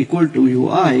 equal to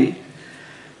ui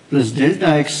plus delta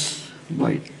x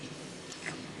by,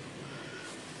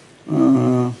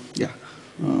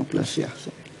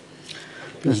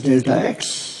 plus delta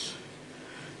x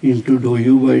into dou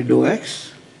u by dou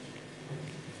x,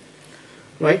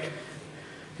 right?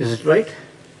 Is it right?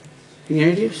 Any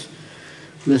ideas?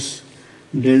 Plus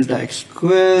delta x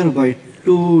square by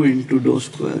 2 into dou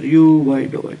square u by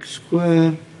dou x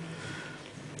square,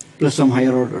 plus some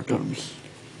higher order terms,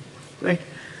 right?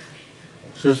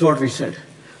 So that's what we said.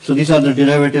 So these are the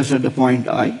derivatives at the point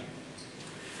I.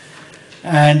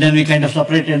 And then we kind of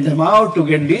separated them out to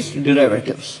get these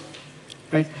derivatives,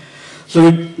 right?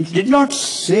 So we did not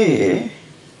say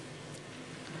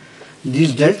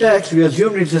this delta x, we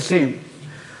assumed it's the same.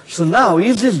 So now,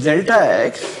 is this delta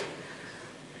x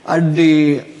at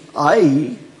the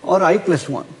I or I plus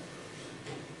 1,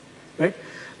 right?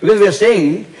 Because we are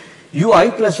saying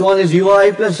ui plus 1 is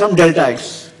ui plus some delta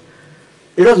x.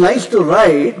 It was nice to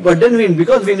write, but then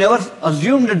because we never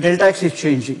assumed that delta x is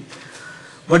changing.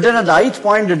 But then at the ith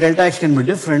point, the delta x can be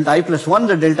different. I plus 1,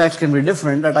 the delta x can be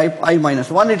different. At I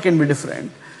minus 1, it can be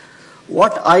different.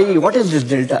 What is this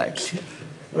delta x here,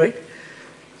 right?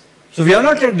 So we have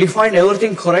not yet defined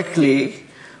everything correctly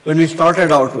when we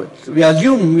started out with. We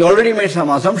already made some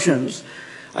assumptions.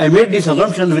 I made these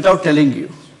assumptions without telling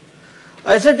you.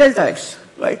 I said delta x,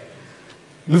 right?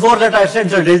 Before that I said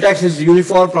that delta x is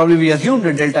uniform, probably we assumed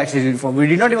that delta x is uniform. We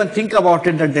did not even think about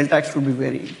it that delta x could be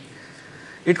varying.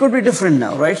 It could be different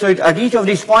now, right? So at each of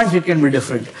these points it can be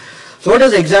different. So what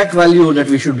is the exact value that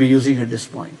we should be using at this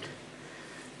point?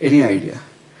 Any idea?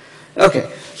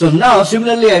 Okay, so now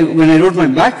similarly when I wrote my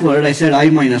backward, I said I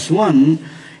minus 1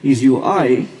 is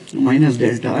ui minus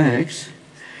delta x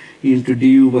into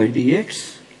du by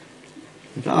dx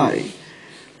at I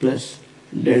plus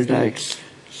delta x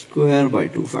square by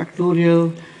 2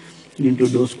 factorial into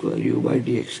dou square u by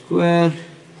dx square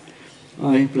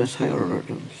I plus higher order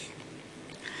terms.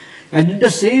 I did the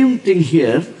same thing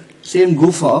here, same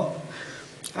goof up.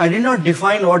 I did not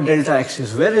define what delta x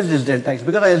is. Where is this delta x?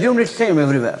 Because I assumed it's same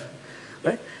everywhere,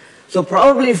 right? So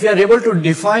probably if we are able to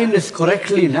define this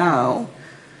correctly now,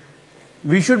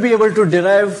 we should be able to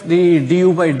derive the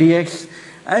du by dx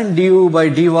and du by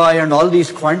dy and all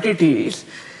these quantities,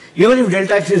 even if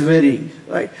delta x is varying,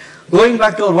 right? Going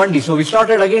back to our 1D, so we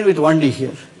started again with 1D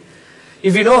here.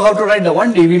 If we know how to write the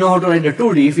 1D, we know how to write the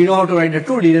 2D. If we know how to write the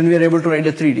 2D, then we are able to write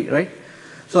the 3D, right?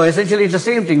 So essentially it's the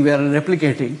same thing, we are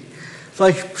replicating. So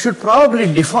I should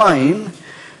probably define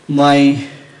my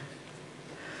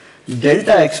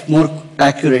delta x more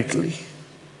accurately,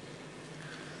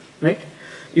 right?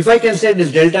 If I can say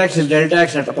this delta x is delta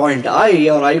x at a point I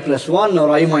or I plus 1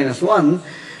 or I minus 1,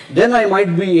 then I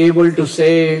might be able to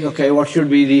say, okay, what should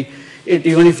be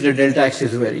even if the delta x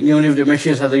is varying, even if the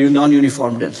meshes have a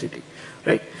non-uniform density,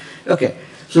 right? Okay,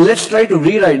 so let's try to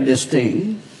rewrite this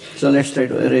thing. So let's try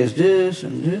to erase this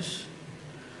and this.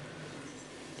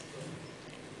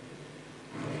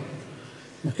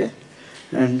 Okay,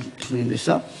 and clean this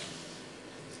up.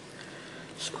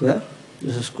 Square,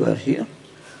 this is square here,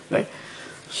 right?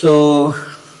 So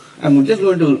I'm just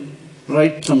going to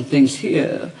write some things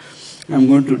here. I'm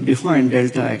going to define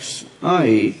delta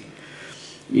xi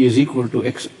is equal to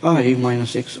xi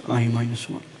minus xi minus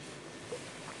 1.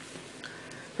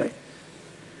 Right?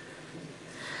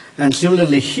 And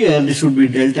similarly here, this would be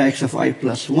delta x of I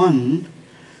plus 1,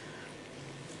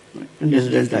 right? And this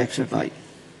is delta x at I.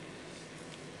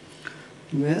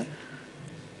 Where?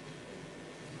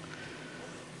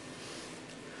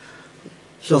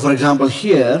 So for example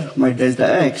here, my delta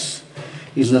x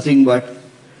is nothing but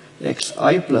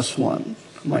xi plus 1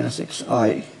 minus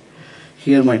xi.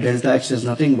 Here my delta x is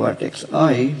nothing but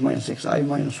xi minus xi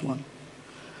minus 1.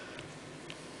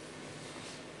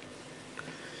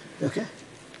 Okay?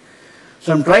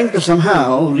 So I'm trying to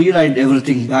somehow rewrite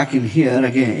everything back in here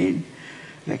again.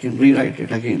 I can rewrite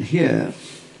it again here.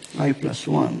 I plus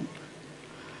 1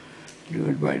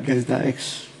 divided by delta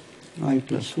x I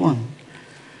plus 1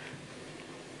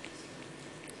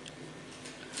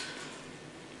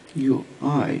 u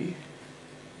I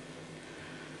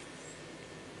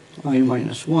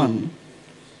minus 1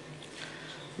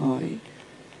 I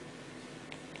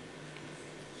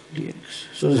dx.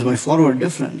 So this is my forward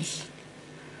difference.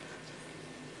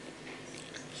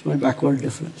 It's my backward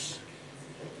difference.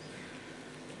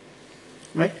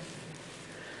 Right?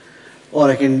 Or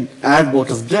I can add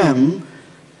both of them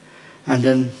and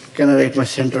then can I write my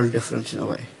central difference in a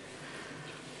way.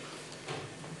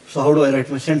 So how do I write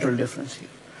my central difference here?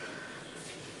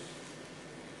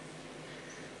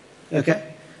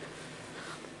 Okay.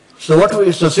 So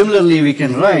similarly we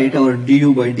can write our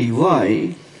du by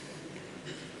dy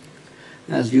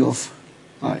as u of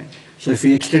I. So if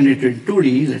we extend it in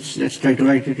 2D, let's try to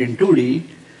write it in 2D.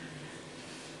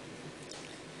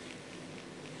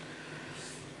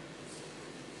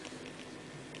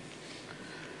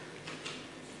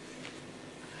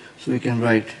 So we can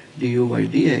write du by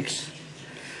dx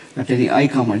at any I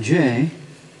comma j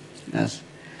as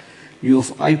u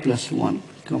of I plus 1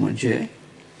 comma j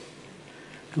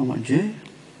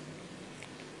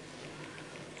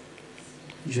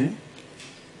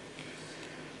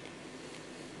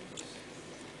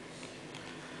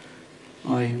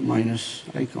I minus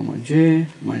I comma j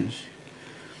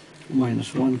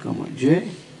minus 1 comma j.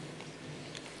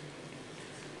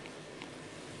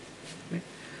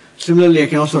 Similarly, I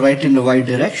can also write in the y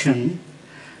direction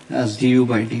as du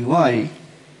by dy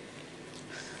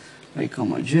I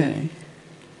comma j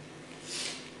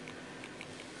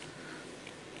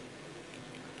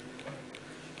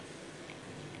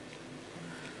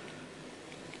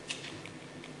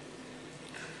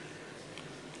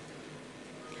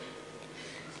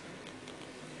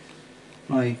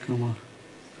I comma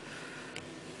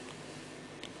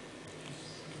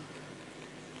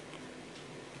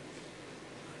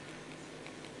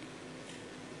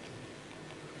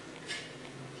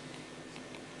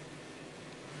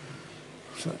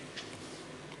sorry.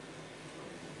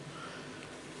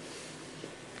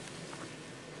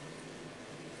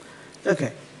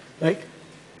 Okay, right?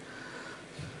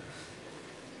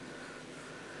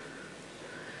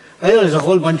 I know there's a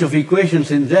whole bunch of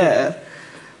equations in there,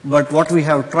 but what we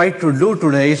have tried to do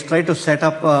today is try to set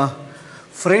up a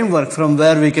framework from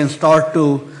where we can start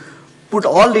to put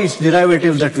all these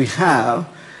derivatives that we have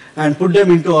and put them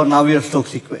into our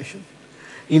Navier-Stokes equation.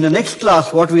 In the next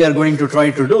class, what we are going to try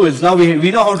to do is now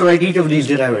we know how to write each of these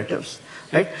derivatives,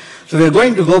 right? So we are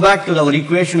going to go back to our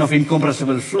equation of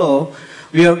incompressible flow.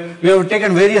 We have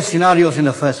taken various scenarios in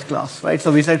the first class, right?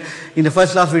 So we said in the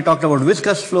first class we talked about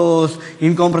viscous flows,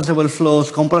 incompressible flows,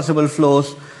 compressible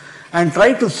flows, and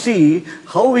try to see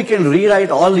how we can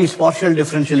rewrite all these partial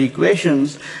differential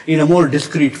equations in a more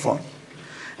discrete form.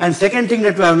 And second thing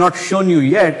that we have not shown you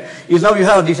yet is now you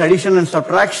have these addition and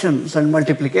subtractions and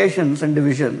multiplications and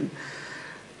division.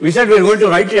 We said we are going to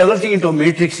write everything into a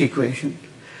matrix equation.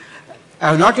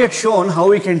 I have not yet shown how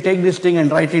we can take this thing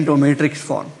and write it into a matrix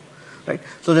form. Right?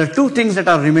 So there are two things that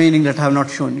are remaining that I have not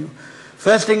shown you.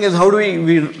 First thing is how do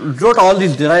we wrote all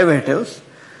these derivatives.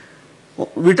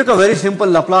 We took a very simple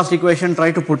Laplace equation,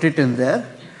 tried to put it in there,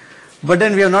 but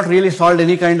then we have not really solved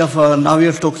any kind of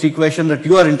Navier-Stokes equation that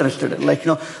you are interested in, like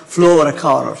flow or a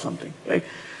car or something, right?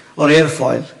 Or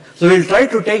airfoil. So we'll try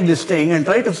to take this thing and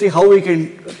try to see how we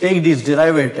can take these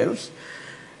derivatives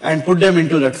and put them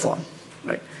into that form,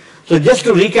 right? So just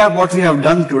to recap what we have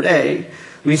done today,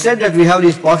 we said that we have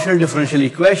these partial differential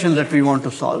equations that we want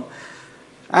to solve.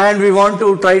 and we want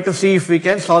to try to see if we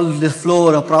can solve this flow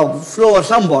or a problem, flow or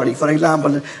some body, for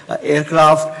example, an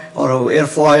aircraft or an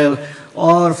airfoil,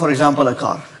 or for example, a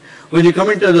car. When you come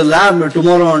into the lab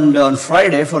tomorrow on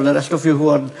Friday, for the rest of you who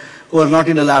are not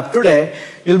in the lab today,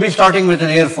 you'll be starting with an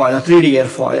airfoil, a 3D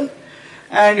airfoil,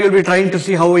 and you'll be trying to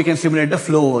see how we can simulate the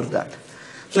flow over that.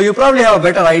 So you probably have a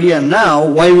better idea now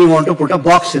why we want to put a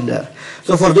box in there.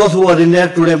 So for those who are in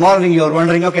there today morning, you're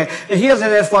wondering, okay, here's an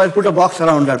airfoil, put a box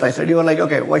around that. I said, you were like,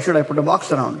 okay, why should I put a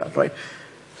box around that, right?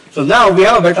 So now we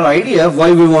have a better idea of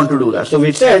why we want to do that. So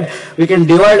we said we can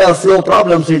divide our flow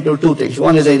problems into two things.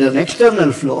 One is either an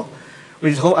external flow,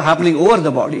 which is happening over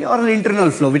the body, or an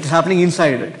internal flow, which is happening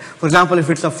inside it. For example, if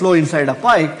it's a flow inside a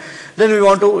pipe, then we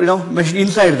want to measure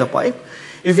inside the pipe.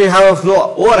 If we have a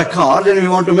flow over a car, then we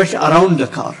want to measure around the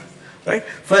car, right?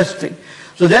 First thing.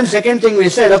 So then second thing we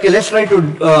said, okay, let's try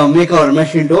to make our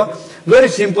mesh into a very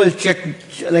simple check,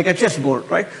 like a chessboard,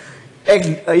 right?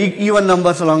 Even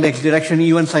numbers along the x direction,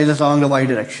 even sizes along the y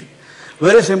direction.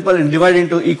 Very simple, and divide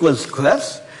into equal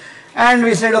squares. And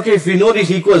we said, okay, if we know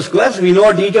these equal squares, we know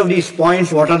at each of these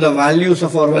points what are the values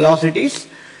of our velocities.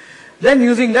 Then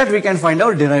using that, we can find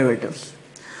our derivatives.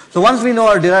 So once we know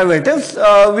our derivatives,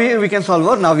 we can solve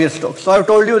our Navier-Stokes. So I've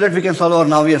told you that we can solve our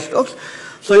Navier-Stokes.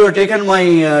 So you're taken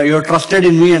you're trusted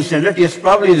in me and said that, yes,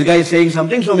 probably this guy is saying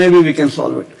something, so maybe we can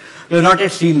solve it. We've not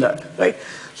yet seen that, right?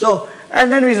 So,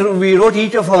 and then we wrote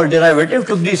each of our derivatives,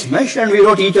 took this mesh, and we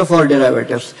wrote each of our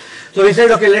derivatives. So we said,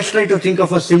 okay, let's try to think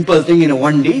of a simple thing in a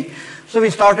 1D. So we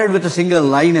started with a single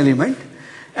line element.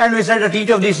 And we said that each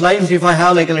of these lines, if I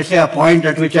have, like, let's say, a point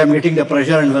at which I'm getting the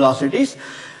pressure and velocities,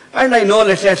 and I know,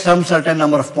 let's say, at some certain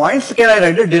number of points, can I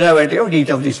write the derivative of each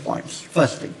of these points?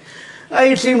 First thing.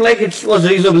 It seemed like it was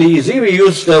reasonably easy. We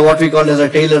used what we call as a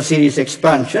Taylor series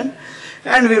expansion.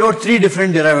 And we wrote three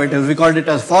different derivatives. We called it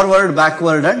as forward,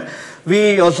 backward, and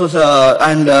we also, so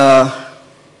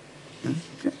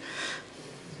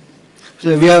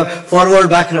we have forward,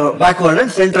 backward, and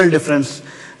central difference,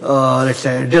 let's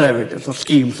say, derivatives or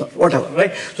schemes or whatever,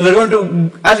 right? So we're going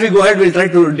to, as we go ahead, we'll try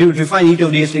to define each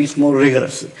of these things more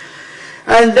rigorously.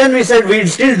 And then we said we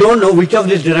still don't know which of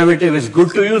this derivative is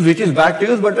good to use, which is bad to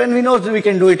use, but when we know, so we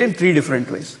can do it in three different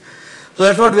ways. So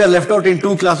that's what we are left out in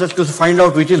two classes to find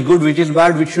out which is good, which is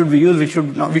bad, which should we use, which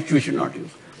we should not use.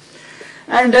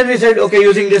 And then we said, okay,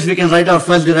 using this we can write our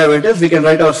first derivative, we can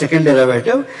write our second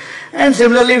derivative. And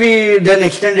similarly, we then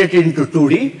extend it into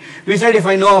 2D. We said if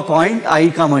I know a point, I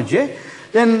comma j,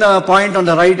 then the point on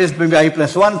the right is maybe I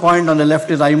plus 1, point on the left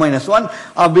is I minus 1,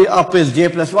 up is j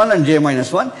plus 1 and j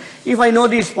minus 1. If I know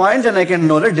these points, then I can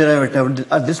know the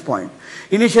derivative at this point.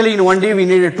 Initially in 1D we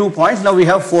needed 2 points, now we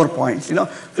have 4 points, to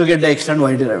get the x and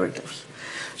y derivatives.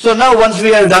 So now once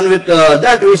we are done with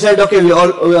that, we said, okay,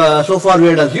 so far we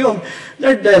had assumed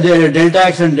that the delta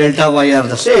x and delta y are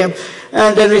the same,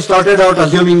 and then we started out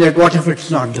assuming that what if it's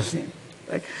not the same,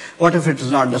 right? What if it's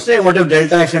not the same? What if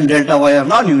delta x and delta y are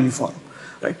non-uniform,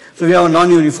 right? So we have a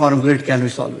non-uniform grid, can we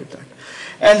solve with that?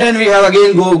 And then we have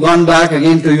again gone back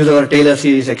again to use our Taylor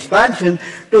series expansion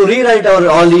to rewrite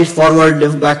all these forward,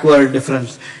 backward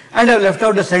difference. And I've left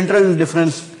out the central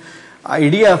difference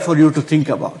idea for you to think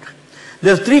about.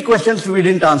 There's three questions we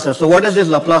didn't answer. So what is this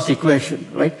Laplace equation,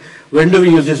 right? When do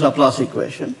we use this Laplace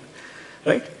equation,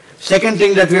 right? Second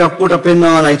thing that we have put a pin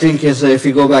on, I think, is if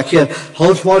you go back here,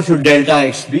 how small should delta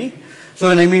x be? So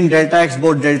when I mean delta x,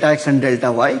 both delta x and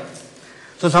delta y.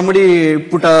 So somebody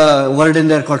put a word in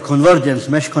there called convergence,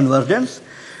 mesh convergence.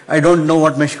 I don't know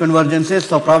what mesh convergence is,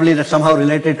 so probably that's somehow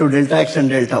related to delta x and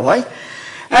delta y.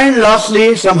 And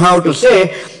lastly, somehow to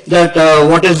say that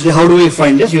how do we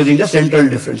find this using the central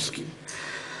difference scheme.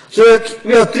 So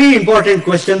we have three important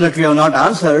questions that we have not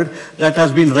answered that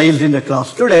has been raised in the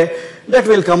class today that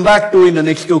we'll come back to in the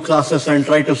next two classes and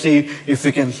try to see if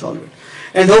we can solve it.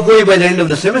 And hopefully by the end of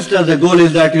the semester, the goal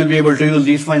is that you'll be able to use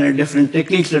these different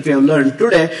techniques that we have learned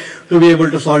today to be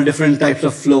able to solve different types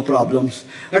of flow problems,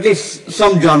 at least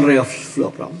some genre of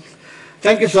flow problems.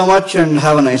 Thank you so much and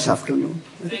have a nice afternoon.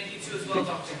 Thank you too as well,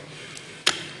 Doctor.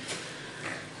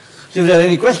 So if there are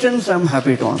any questions, I'm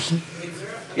happy to answer.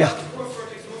 Yeah.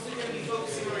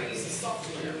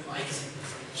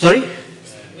 Sorry?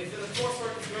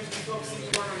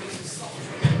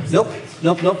 Nope.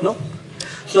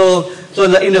 So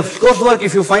in the coursework,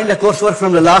 if you find a coursework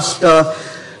from the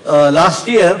last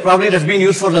year, probably that's been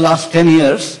used for the last 10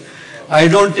 years, I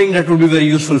don't think that would be very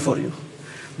useful for you.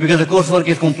 Because the coursework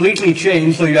is completely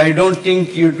changed, so I don't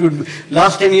think you could,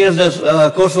 last 10 years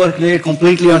the coursework laid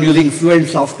completely on using Fluent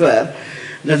software.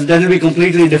 That will be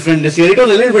completely different this year. It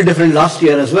was a little bit different last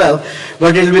year as well,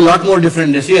 but it will be a lot more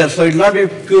different this year. So it will not be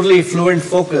purely Fluent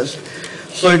focused.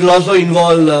 So it will also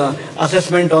involve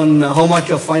assessment on how much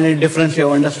of finite difference you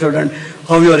have understood and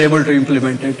how you are able to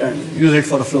implement it and use it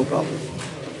for a flow problem.